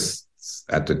journalists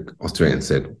at the Australian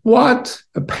said, "What,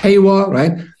 a paywall?"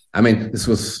 Right? I mean, this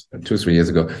was 2-3 years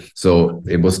ago, so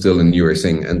it was still a newer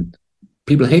thing, and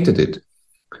people hated it.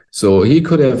 So he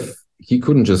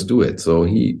couldn't just do it. So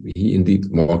he indeed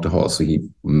walked the hall. So he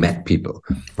met people.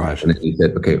 Right. And he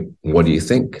said, okay, what do you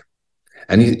think?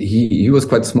 And he was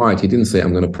quite smart. He didn't say,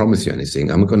 I'm going to promise you anything.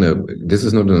 This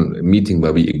is not a meeting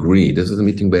where we agree. This is a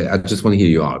meeting where I just want to hear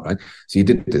you out, right? So he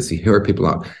did this. He heard people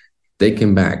out. They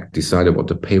came back, decided what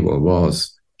the paywall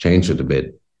was, changed it a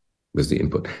bit with the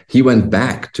input. He went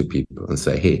back to people and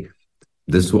say, hey,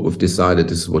 this is what we've decided.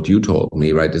 This is what you told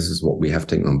me, right? This is what we have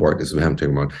taken on board. This is what we haven't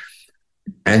taken on board.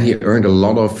 And he earned a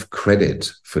lot of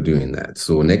credit for doing that.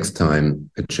 So next time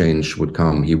a change would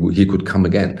come, he could come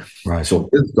again. Right. So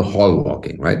it's the hall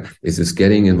walking, right? It's this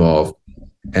getting involved.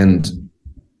 And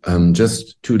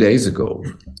just 2 days ago,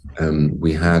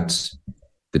 we had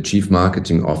the chief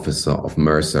marketing officer of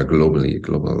Mercer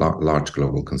large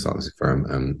global consultancy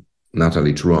firm,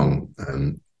 Natalie Truong,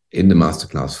 in the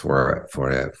masterclass for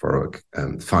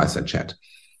a fireside chat.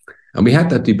 And we had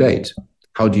that debate.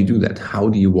 How do you do that? How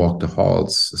do you walk the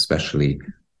halls, especially,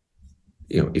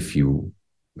 you know, if you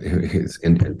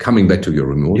in coming back to your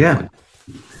remote Yeah. point.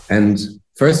 And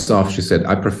first off, she said,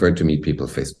 I prefer to meet people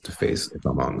face to face, if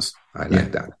I'm honest. I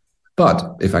like that.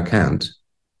 But if I can't,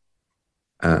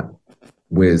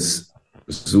 with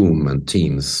Zoom and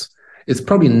Teams, it's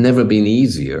probably never been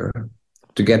easier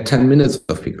to get 10 minutes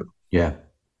of people. Yeah.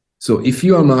 So if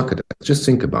you are a marketer, just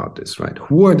think about this, right?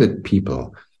 Who are the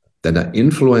people that are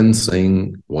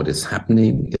influencing what is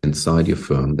happening inside your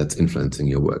firm that's influencing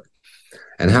your work?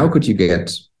 And how could you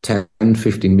get 10,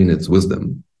 15 minutes with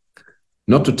them,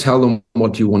 not to tell them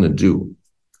what you want to do,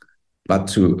 but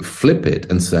to flip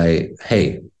it and say,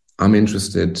 hey, I'm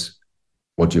interested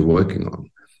what you're working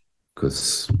on.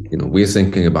 Because we're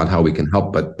thinking about how we can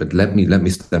help, but let me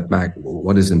step back.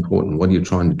 What is important? What are you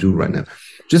trying to do right now?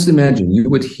 Just imagine you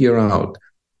would hear out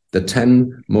the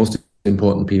 10 most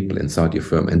important people inside your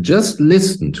firm and just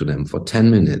listen to them for 10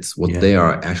 minutes, what they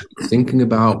are actually thinking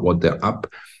about, what they're up,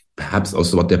 perhaps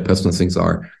also what their personal things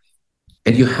are.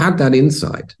 And you had that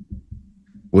insight.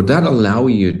 Would that allow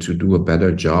you to do a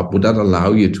better job? Would that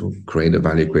allow you to create a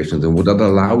value equation? And would that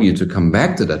allow you to come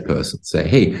back to that person and say,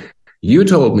 hey, you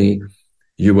told me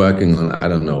you're working on, I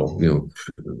don't know,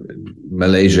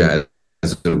 Malaysia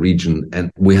as a region,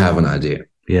 and we have an idea.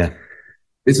 Yeah.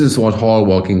 This is what hall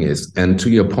walking is. And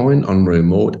to your point on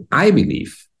remote, I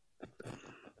believe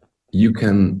you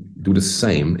can do the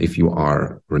same if you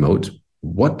are remote.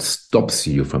 What stops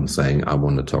you from saying, I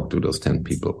want to talk to those 10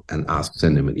 people and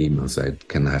send them an email and say,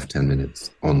 can I have 10 minutes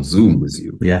on Zoom with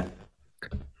you? Yeah.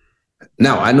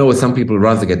 Now, I know some people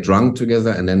rather get drunk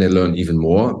together and then they learn even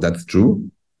more. That's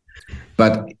true.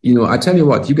 But, I tell you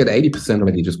what, you get 80%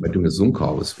 already just by doing a Zoom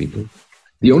call with people.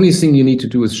 The only thing you need to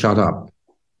do is shut up,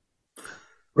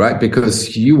 right?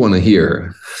 Because you want to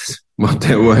hear what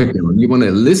they're working on. You want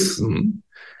to listen.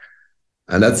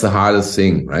 And that's the hardest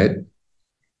thing, right?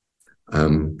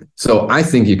 So I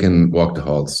think you can walk the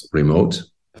halls remote.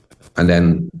 And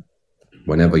then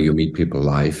whenever you meet people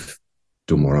live,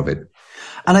 do more of it.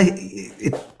 And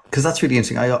because that's really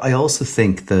interesting. I also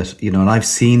think that, and I've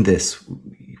seen this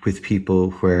with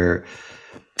people where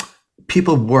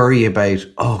people worry about,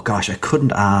 oh gosh, I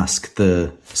couldn't ask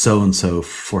the so-and-so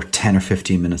for 10 or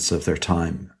 15 minutes of their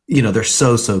time. They're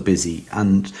so busy.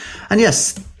 And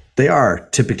yes, they are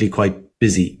typically quite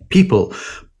busy people,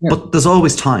 but there's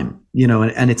always time,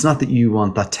 and it's not that you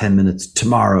want that 10 minutes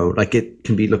tomorrow. Like it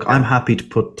can be, look, I'm happy to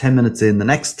put 10 minutes in the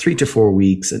next 3 to 4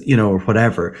 weeks, or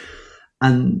whatever.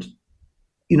 And,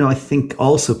 I think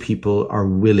also people are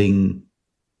willing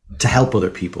to help other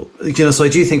people, so I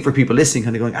do think for people listening,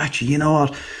 kind of going, actually, you know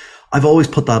what? I've always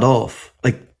put that off.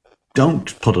 Like,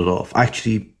 don't put it off.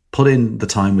 Actually put in the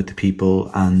time with the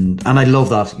people. And I love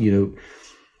that,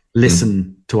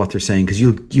 listen to what they're saying, because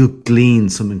you'll glean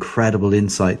some incredible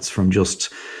insights from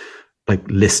just like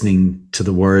listening to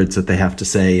the words that they have to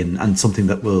say, and something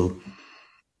that will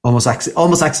almost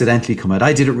accidentally come out.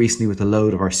 I did it recently with a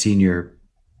load of our senior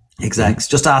execs,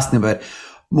 just asking them about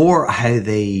more how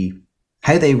they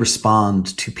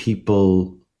respond to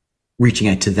people reaching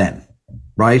out to them,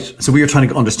 right? So we were trying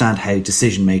to understand how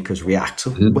decision makers react.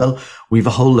 So, well, we have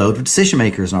a whole load of decision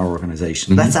makers in our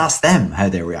organization. Let's ask them how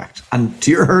they react. And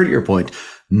to your earlier point,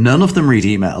 none of them read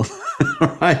email,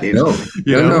 right? No.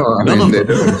 None of them.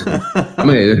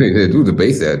 They do the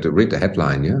basic, to read the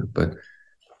headline, but...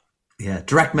 Yeah,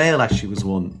 direct mail actually was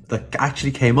one that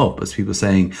actually came up as people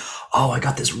saying, oh, I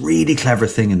got this really clever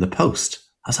thing in the post.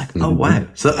 I was like, oh, wow.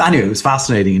 So anyway, it was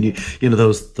fascinating. And you know,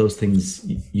 those things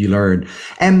you learn.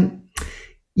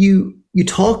 You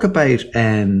talk about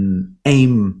aim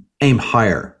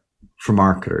higher for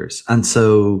marketers. And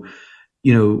so,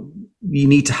 you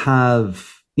need to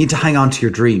hang on to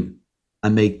your dream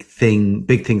and make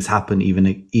big things happen,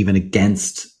 even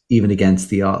against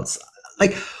the odds.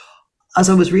 Like, as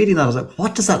I was reading that, I was like,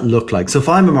 what does that look like? So if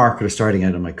I'm a marketer starting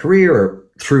out in my career or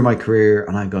through my career,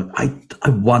 and I'm going, I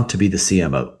want to be the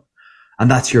CMO, and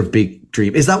that's your big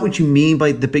dream. Is that what you mean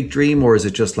by the big dream? Or is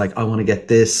it just like, I want to get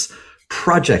this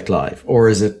project live? Or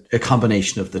is it a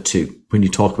combination of the two when you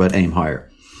talk about aim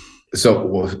higher? So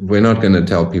we're not going to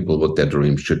tell people what their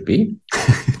dream should be.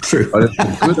 True. But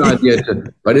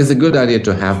it's a good idea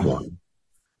to have one.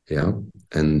 Yeah.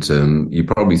 And you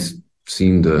probably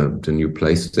seen the new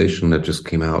PlayStation that just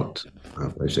came out,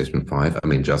 PlayStation 5. I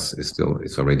mean,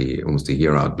 it's already almost a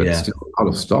year out, but it's still out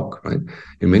of stock, right?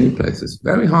 In many places,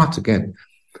 very hard to get.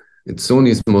 It's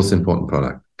Sony's most important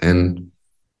product, and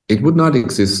it would not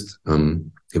exist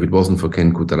if it wasn't for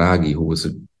Ken Kutaragi, who was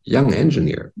a young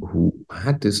engineer who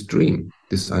had this dream,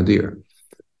 this idea,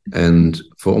 and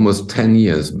for almost 10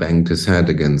 years banged his head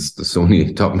against the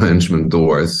Sony top management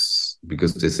doors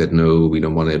because they said, no, we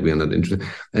don't want it, we are not interested.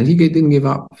 And he didn't give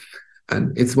up.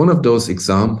 And it's one of those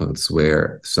examples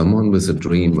where someone with a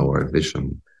dream or a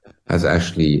vision has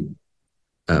actually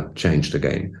changed the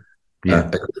game. Yeah. A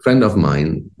good friend of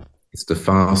mine is the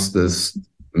fastest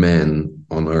man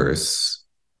on earth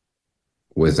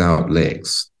without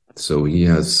legs. So he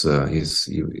has he's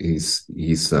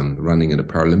running in the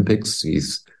Paralympics.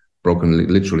 He's broken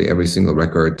literally every single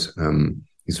record.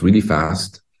 He's really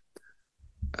fast.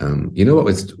 You know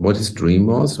what his dream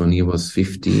was when he was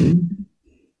 15?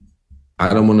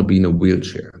 I don't want to be in a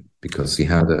wheelchair, because he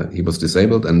was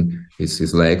disabled and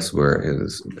his legs were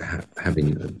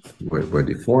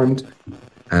deformed,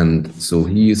 and so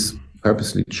he's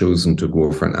purposely chosen to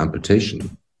go for an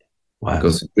amputation. Wow.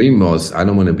 Because the dream was, I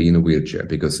don't want to be in a wheelchair,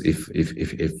 because if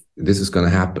this is going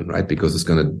to happen, right? Because it's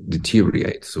going to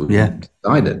deteriorate. So he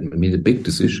decided, made a big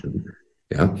decision,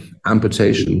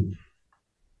 amputation.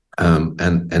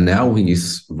 And now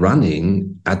he's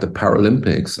running at the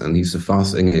Paralympics, and he's the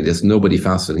fastest. There's nobody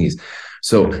faster than he's.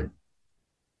 So,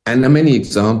 and there are many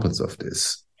examples of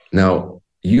this. Now,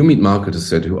 you meet marketers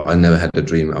said, who I never had a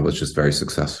dream. I was just very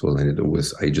successful, and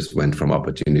I just went from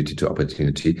opportunity to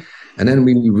opportunity. And then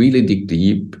when you really dig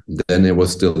deep, then there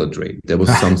was still a dream. There was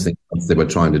something else they were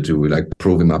trying to do, like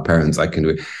proving my parents I can do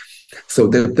it. So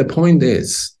the point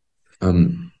is,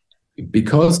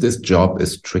 because this job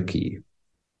is tricky,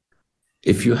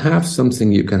 if you have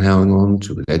something you can hang on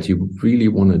to that you really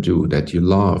want to do, that you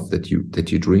love, that you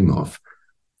dream of,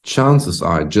 chances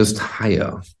are just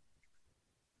higher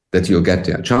that you'll get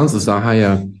there. Chances are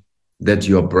higher that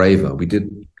you're braver. We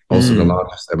did also the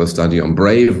largest ever study on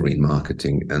bravery in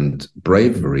marketing, and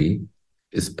bravery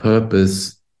is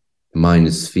purpose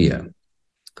minus fear.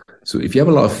 So if you have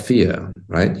a lot of fear,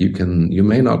 right, you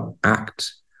may not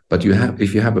act, but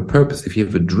if you have a purpose, if you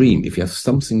have a dream, if you have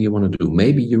something you want to do,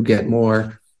 maybe you get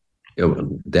more.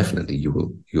 Definitely,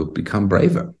 you'll become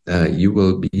braver. You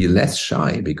will be less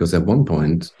shy, because at one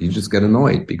point you just get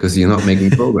annoyed because you're not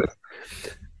making progress.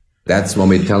 That's when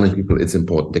we're telling people it's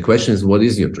important. The question is, what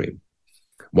is your dream?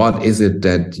 What is it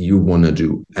that you want to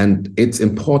do? And it's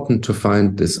important to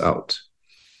find this out.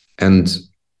 And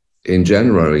in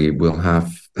January, we'll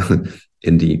have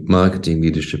in the Marketing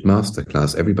Leadership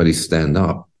Masterclass, everybody stand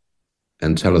up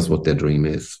and tell us what their dream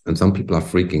is. And some people are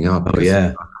freaking out. Oh,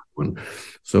 yeah.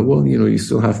 So, well, you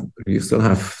still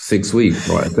have 6 weeks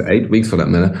or 8 weeks for that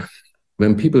matter.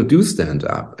 When people do stand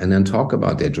up and then talk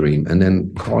about their dream and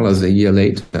then call us a year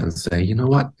later and say, you know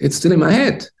what, it's still in my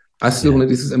head. I still want to,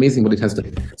 this is amazing what it has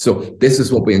to. So this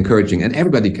is what we're encouraging, and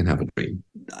everybody can have a dream.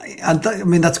 And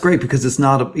that's great, because it's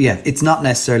not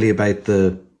necessarily about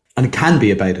and it can be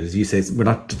about it, as you say. We're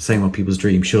not saying what people's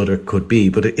dream should or could be,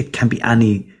 but it can be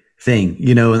anything,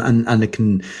 and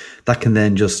that can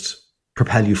then just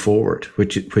propel you forward,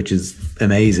 which is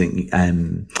amazing.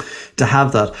 To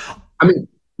have that. I mean,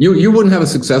 you wouldn't have a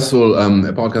successful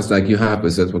podcast like you have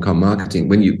with That's What Come Marketing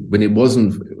when it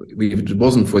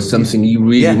wasn't for something you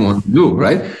really want to do,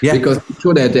 right? Yeah. Because I'm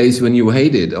sure there are days when you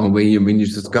hate it, or when you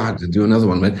just got to do another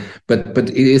one, right? But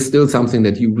it is still something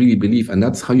that you really believe, and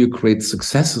that's how you create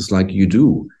successes like you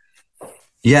do.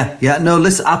 Yeah. No,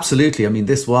 listen, absolutely. I mean,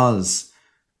 this was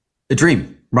a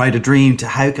dream, right? A dream to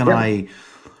how can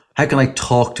I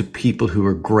talk to people who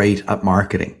are great at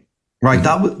marketing? Right.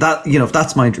 If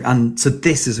that's my dream. And so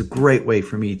this is a great way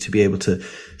for me to be able to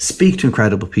speak to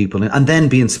incredible people and then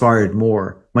be inspired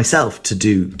more myself to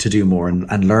do more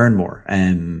and learn more,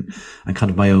 and kind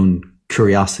of my own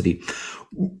curiosity.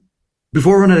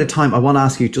 Before we run out of time, I want to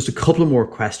ask you just a couple of more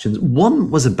questions. One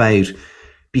was about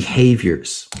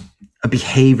behaviors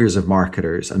of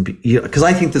marketers, and because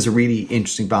I think there's a really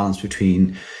interesting balance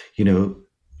between,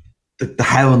 the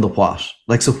how and the what.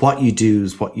 Like, so what you do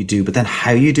is what you do, but then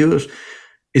how you do it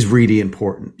is really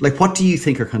important. Like, what do you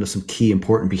think are kind of some key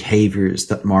important behaviors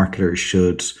that marketers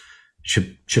should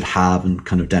have and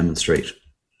kind of demonstrate?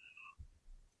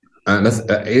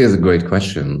 It is a great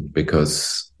question,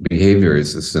 because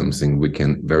behaviors is something we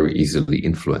can very easily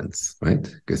influence, right?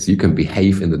 Because you can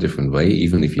behave in a different way,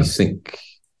 even if you think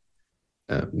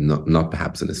not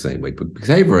perhaps in the same way. But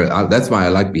behavior, that's why I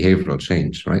like behavioral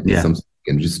change, right? Yeah. It's something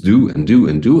we can just do and do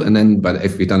and do. And then, but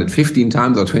if we've done it 15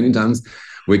 times or 20 times,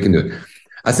 we can do it.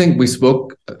 I think we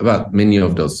spoke about many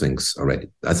of those things already.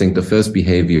 I think the first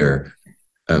behavior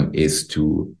is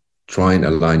to try and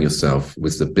align yourself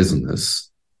with the business,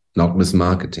 not with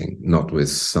marketing, not with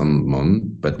someone,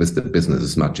 but with the business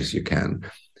as much as you can.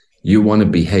 You want to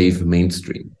behave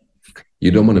mainstream. You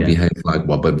don't want to behave like,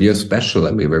 well, but we are special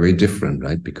and we're very different,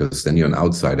 right? Because then you're an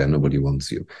outsider and nobody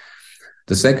wants you.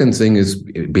 The second thing is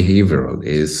behavioral,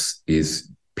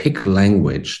 is pick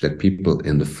language that people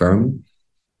in the firm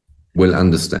will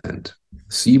understand.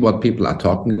 see what people are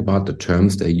talking about, the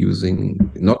terms they're using,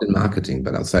 not in marketing,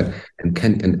 but outside,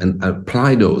 and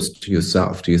apply those to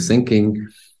yourself, to your thinking,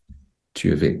 to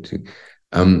your victim.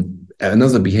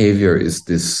 Another behavior is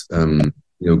this,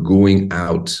 going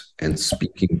out and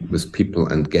speaking with people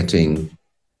and getting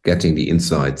the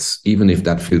insights, even if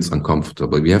that feels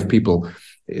uncomfortable. We have people.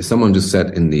 Someone just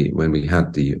said when we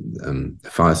had the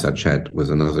fireside chat with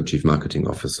another chief marketing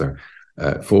officer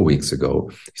 4 weeks ago,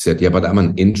 he said, "Yeah, but I'm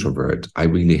an introvert. I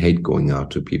really hate going out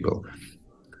to people,"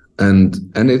 and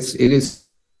it is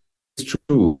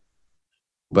true.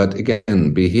 But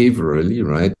again, behaviorally,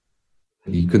 right?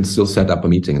 You can still set up a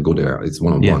meeting and go there. It's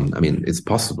one-on-one. Yeah. I mean, it's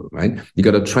possible, right? You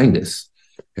got to train this.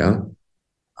 Yeah.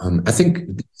 I think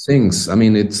these things, I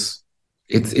mean, it's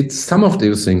some of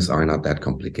those things are not that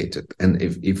complicated. And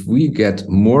if we get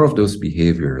more of those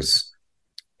behaviors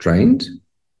trained,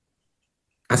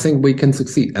 I think we can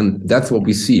succeed. And that's what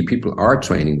we see. People are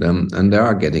training them and they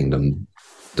are getting them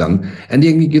done. And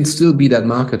then you can still be that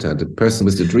marketer, the person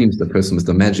with the dreams, the person with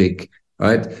the magic,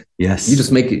 right? Yes. You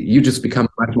just become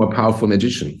a much more powerful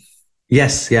magician.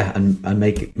 Yes, yeah, and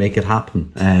make it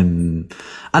happen. And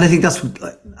I think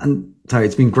sorry,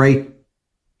 it's been great,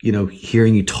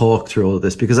 hearing you talk through all of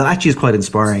this, because it actually is quite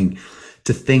inspiring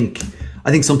to think.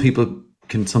 I think some people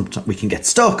we can get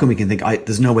stuck and we can think,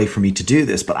 there's no way for me to do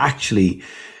this, but actually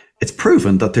it's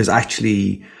proven that there's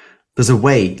a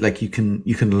way. Like you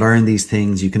can learn these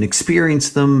things, you can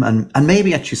experience them, and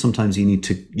maybe actually sometimes you need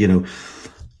to,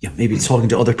 maybe it's talking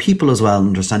to other people as well,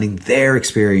 understanding their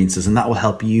experiences, and that will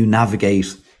help you navigate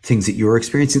things that you're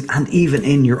experiencing. And even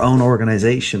in your own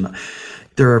organization,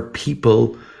 there are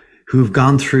people who've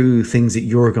gone through things that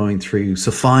you're going through.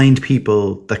 So find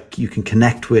people that you can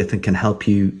connect with and can help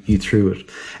you through it.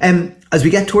 As we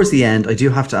get towards the end, I do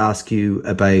have to ask you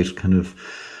about kind of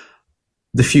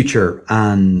the future.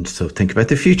 And so think about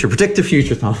the future, predict the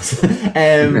future, Thomas.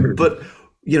 But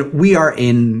we are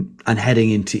in and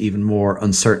heading into even more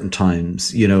uncertain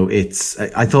times.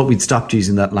 I thought we'd stopped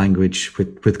using that language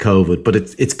with COVID, but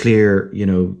it's clear,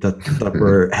 that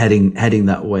we're heading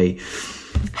that way.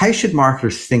 How should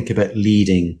marketers think about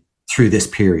leading through this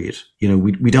period?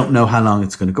 We don't know how long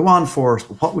it's going to go on for. So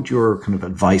what would your kind of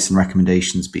advice and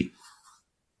recommendations be?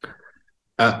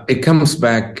 It comes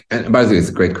back, and by the way, it's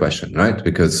a great question, right?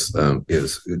 Because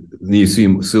you see,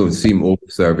 all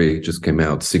survey just came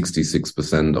out.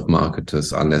 66% of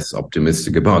marketers are less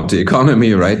optimistic about the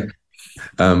economy, right?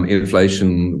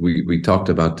 Inflation, we talked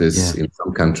about this. In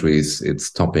some countries,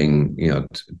 it's topping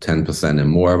 10% and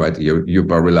more, right? Your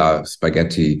Barilla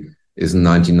spaghetti isn't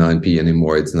 99p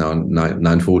anymore. It's now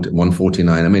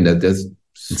 149. I mean, there's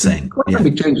insane.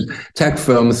 Big changes. Tech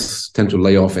firms tend to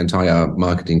lay off entire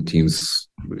marketing teams,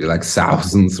 like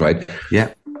thousands, right?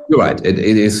 Yeah, you're right. It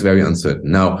is very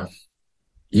uncertain. Now,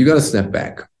 you got to step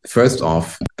back. First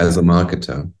off, as a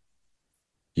marketer,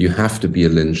 you have to be a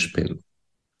linchpin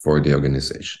for the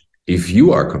organization. If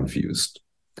you are confused,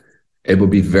 it will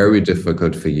be very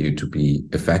difficult for you to be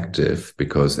effective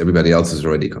because everybody else is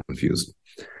already confused.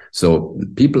 So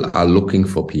people are looking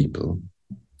for people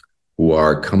who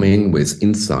are coming with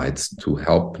insights to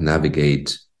help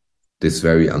navigate this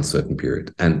very uncertain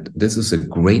period. And this is a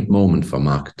great moment for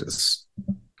marketers.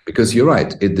 Because you're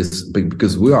right,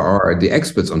 because we are the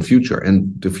experts on future,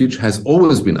 and the future has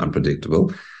always been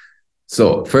unpredictable.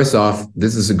 So first off,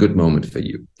 this is a good moment for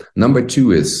you. Number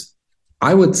two is,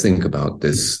 I would think about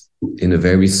this in a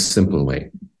very simple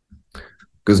way,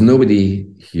 because nobody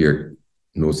here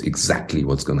knows exactly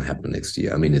what's going to happen next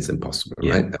year. I mean, it's impossible,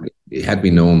 right? I mean, had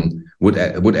we known, would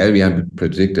everyone have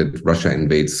predicted Russia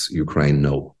invades Ukraine?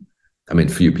 No. I mean,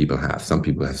 few people have. Some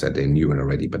people have said they knew it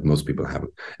already, but most people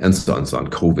haven't. And so on and so on.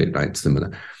 COVID, right?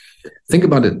 Similar. Think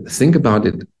about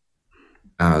it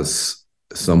as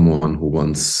someone who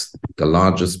wants the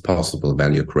largest possible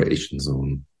value creation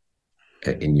zone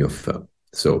in your firm.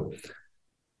 So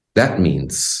that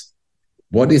means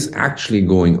what is actually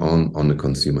going on the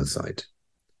consumer side?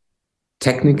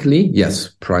 Technically, yes,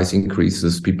 price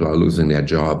increases, people are losing their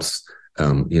jobs.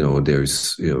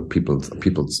 There's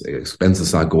people's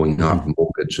expenses are going up,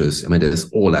 mortgages. I mean,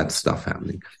 there's all that stuff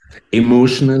happening.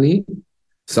 Emotionally,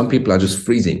 some people are just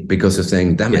freezing because they're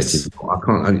saying, "Damn it, I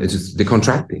can't." They're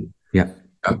contracting. Yeah.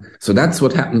 So that's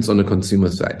what happens on the consumer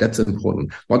side. That's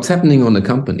important. What's happening on the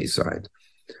company side,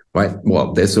 right?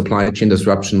 Well, there's supply chain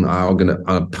disruption.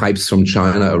 Are pipes from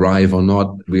China arrive or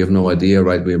not? We have no idea,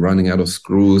 right? We're running out of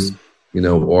screws, we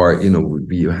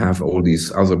have all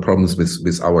these other problems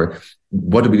with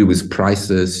what do we do with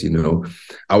prices?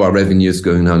 Our revenue is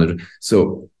going down.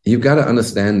 So you've got to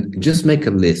understand, just make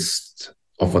a list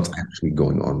of what's actually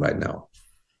going on right now.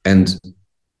 And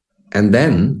And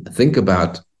then think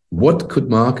about what could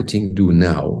marketing do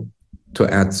now to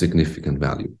add significant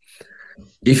value.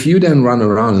 If you then run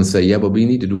around and say, yeah, but we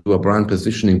need to do a brand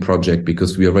positioning project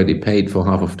because we already paid for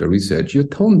half of the research, you're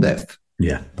tone deaf.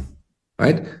 Yeah.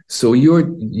 Right. So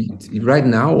right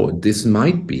now, this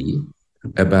might be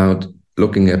about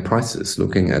looking at prices,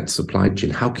 looking at supply chain.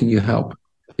 How can you help?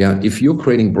 Yeah. If you're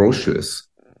creating brochures,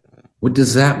 what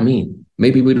does that mean?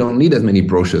 Maybe we don't need as many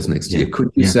brochures next year.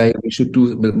 Could you say we should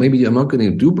do, but maybe I'm not going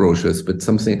to do brochures, but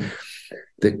something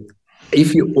that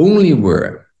if you only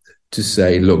were to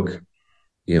say, look,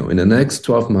 in the next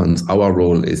 12 months, our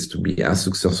role is to be as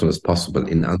successful as possible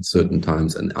in uncertain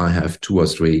times. And I have 2 or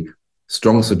 3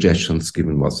 strong suggestions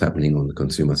given what's happening on the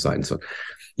consumer side. And so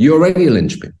you're already a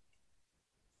linchpin.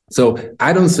 So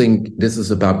I don't think this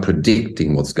is about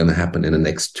predicting what's going to happen in the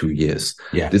next 2 years.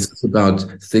 Yeah. This is about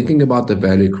thinking about the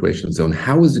value creation zone.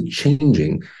 How is it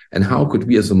changing? And how could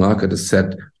we as a marketer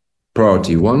set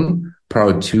priority 1,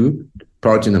 priority 2,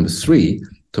 priority number 3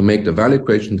 to make the value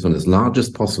creation zone as large as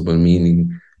possible,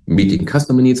 meaning meeting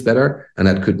customer needs better. And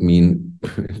that could mean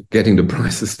getting the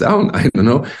prices down. I don't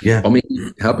know. Yeah. Or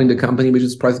maybe helping the company which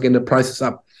is getting the prices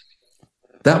up.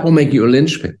 That will make you a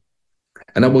linchpin.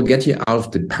 And that will get you out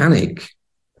of the panic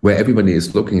where everybody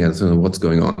is looking at what's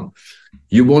going on.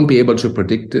 You won't be able to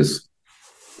predict this.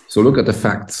 So look at the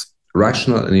facts,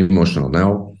 rational and emotional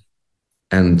now,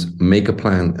 and make a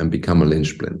plan and become a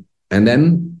linchpin. And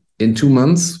then in 2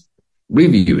 months,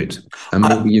 review it and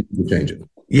maybe you can change it.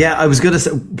 Yeah, I was going to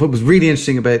say, what was really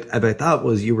interesting about that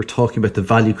was you were talking about the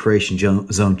value creation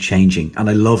zone changing. And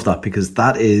I love that because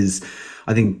that is,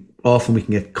 I think often we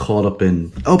can get caught up in,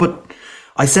 but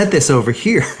I said this over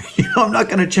here, I'm not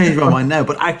going to change my mind now,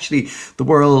 but actually the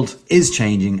world is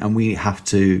changing and we have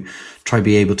to try to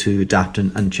be able to adapt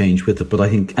and change with it. But I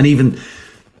think, and even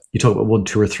you talk about 1,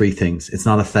 2 or 3 things, it's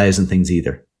not 1,000 things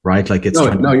either. Right, like it's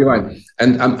no, you're right,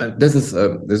 and this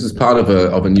is part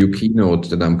of a new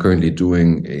keynote that I'm currently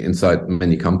doing inside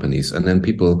many companies, and then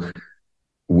people,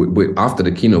 after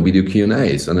the keynote, we do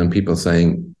Q&As, and then people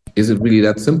saying, "Is it really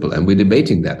that simple?" And we're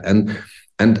debating that, and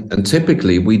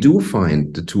typically we do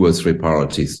find the 2 or 3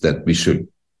 priorities that we should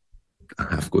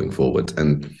have going forward,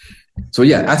 and so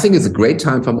I think it's a great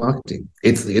time for marketing.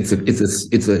 It's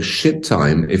a shit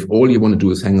time if all you want to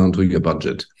do is hang on to your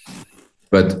budget.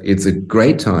 But it's a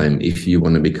great time if you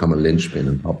want to become a linchpin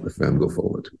and help the firm go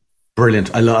forward.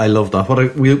 Brilliant. I love that.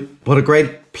 What a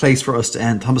great place for us to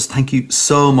end. Thomas, thank you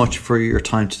so much for your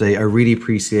time today. I really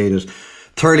appreciate it.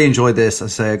 Thoroughly enjoyed this.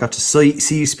 I got to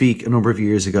see you speak a number of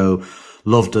years ago.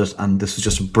 Loved it. And this was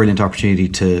just a brilliant opportunity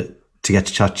to get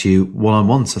to chat to you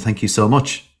one-on-one. So thank you so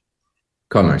much.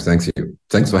 Connor, thanks you.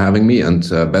 Thanks for having me and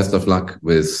best of luck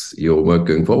with your work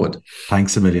going forward.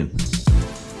 Thanks a million.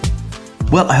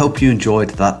 Well, I hope you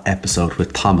enjoyed that episode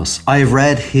with Thomas. I've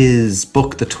read his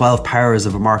book, The 12 Powers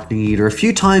of a Marketing Leader, a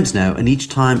few times now, and each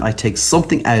time I take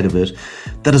something out of it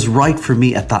that is right for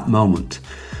me at that moment.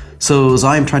 So as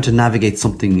I'm trying to navigate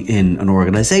something in an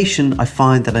organization, I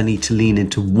find that I need to lean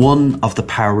into one of the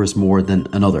powers more than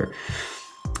another.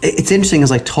 It's interesting,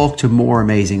 as I talk to more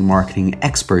amazing marketing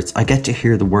experts, I get to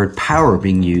hear the word power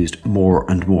being used more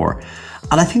and more.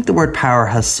 And I think the word power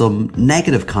has some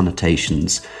negative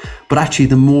connotations, but actually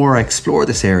the more I explore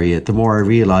this area, the more I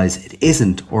realize it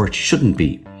isn't, or it shouldn't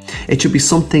be. It should be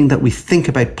something that we think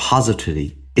about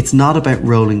positively. It's not about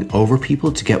rolling over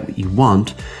people to get what you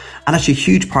want. And actually a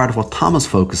huge part of what Thomas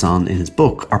focuses on in his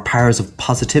book are powers of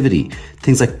positivity,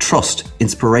 things like trust,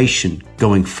 inspiration,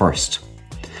 going first.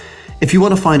 If you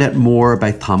want to find out more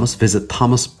about Thomas, visit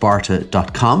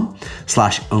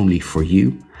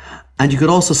thomasbarta.com/onlyforyou. And you could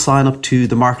also sign up to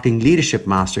the Marketing Leadership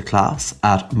Masterclass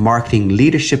at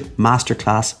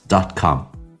marketingleadershipmasterclass.com.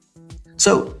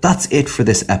 So that's it for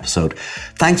this episode.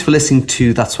 Thanks for listening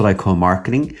to That's What I Call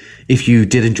Marketing. If you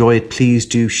did enjoy it, please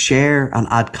do share and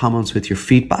add comments with your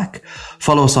feedback.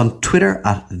 Follow us on Twitter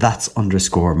at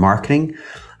 @that's_marketing.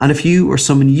 And if you or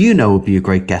someone you know would be a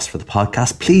great guest for the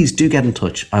podcast, please do get in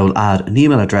touch. I will add an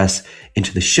email address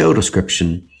into the show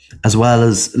description, as well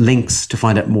as links to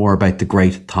find out more about the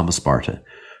great Thomas Barta.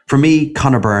 For me,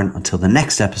 Conor Byrne, until the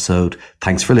next episode,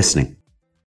 thanks for listening.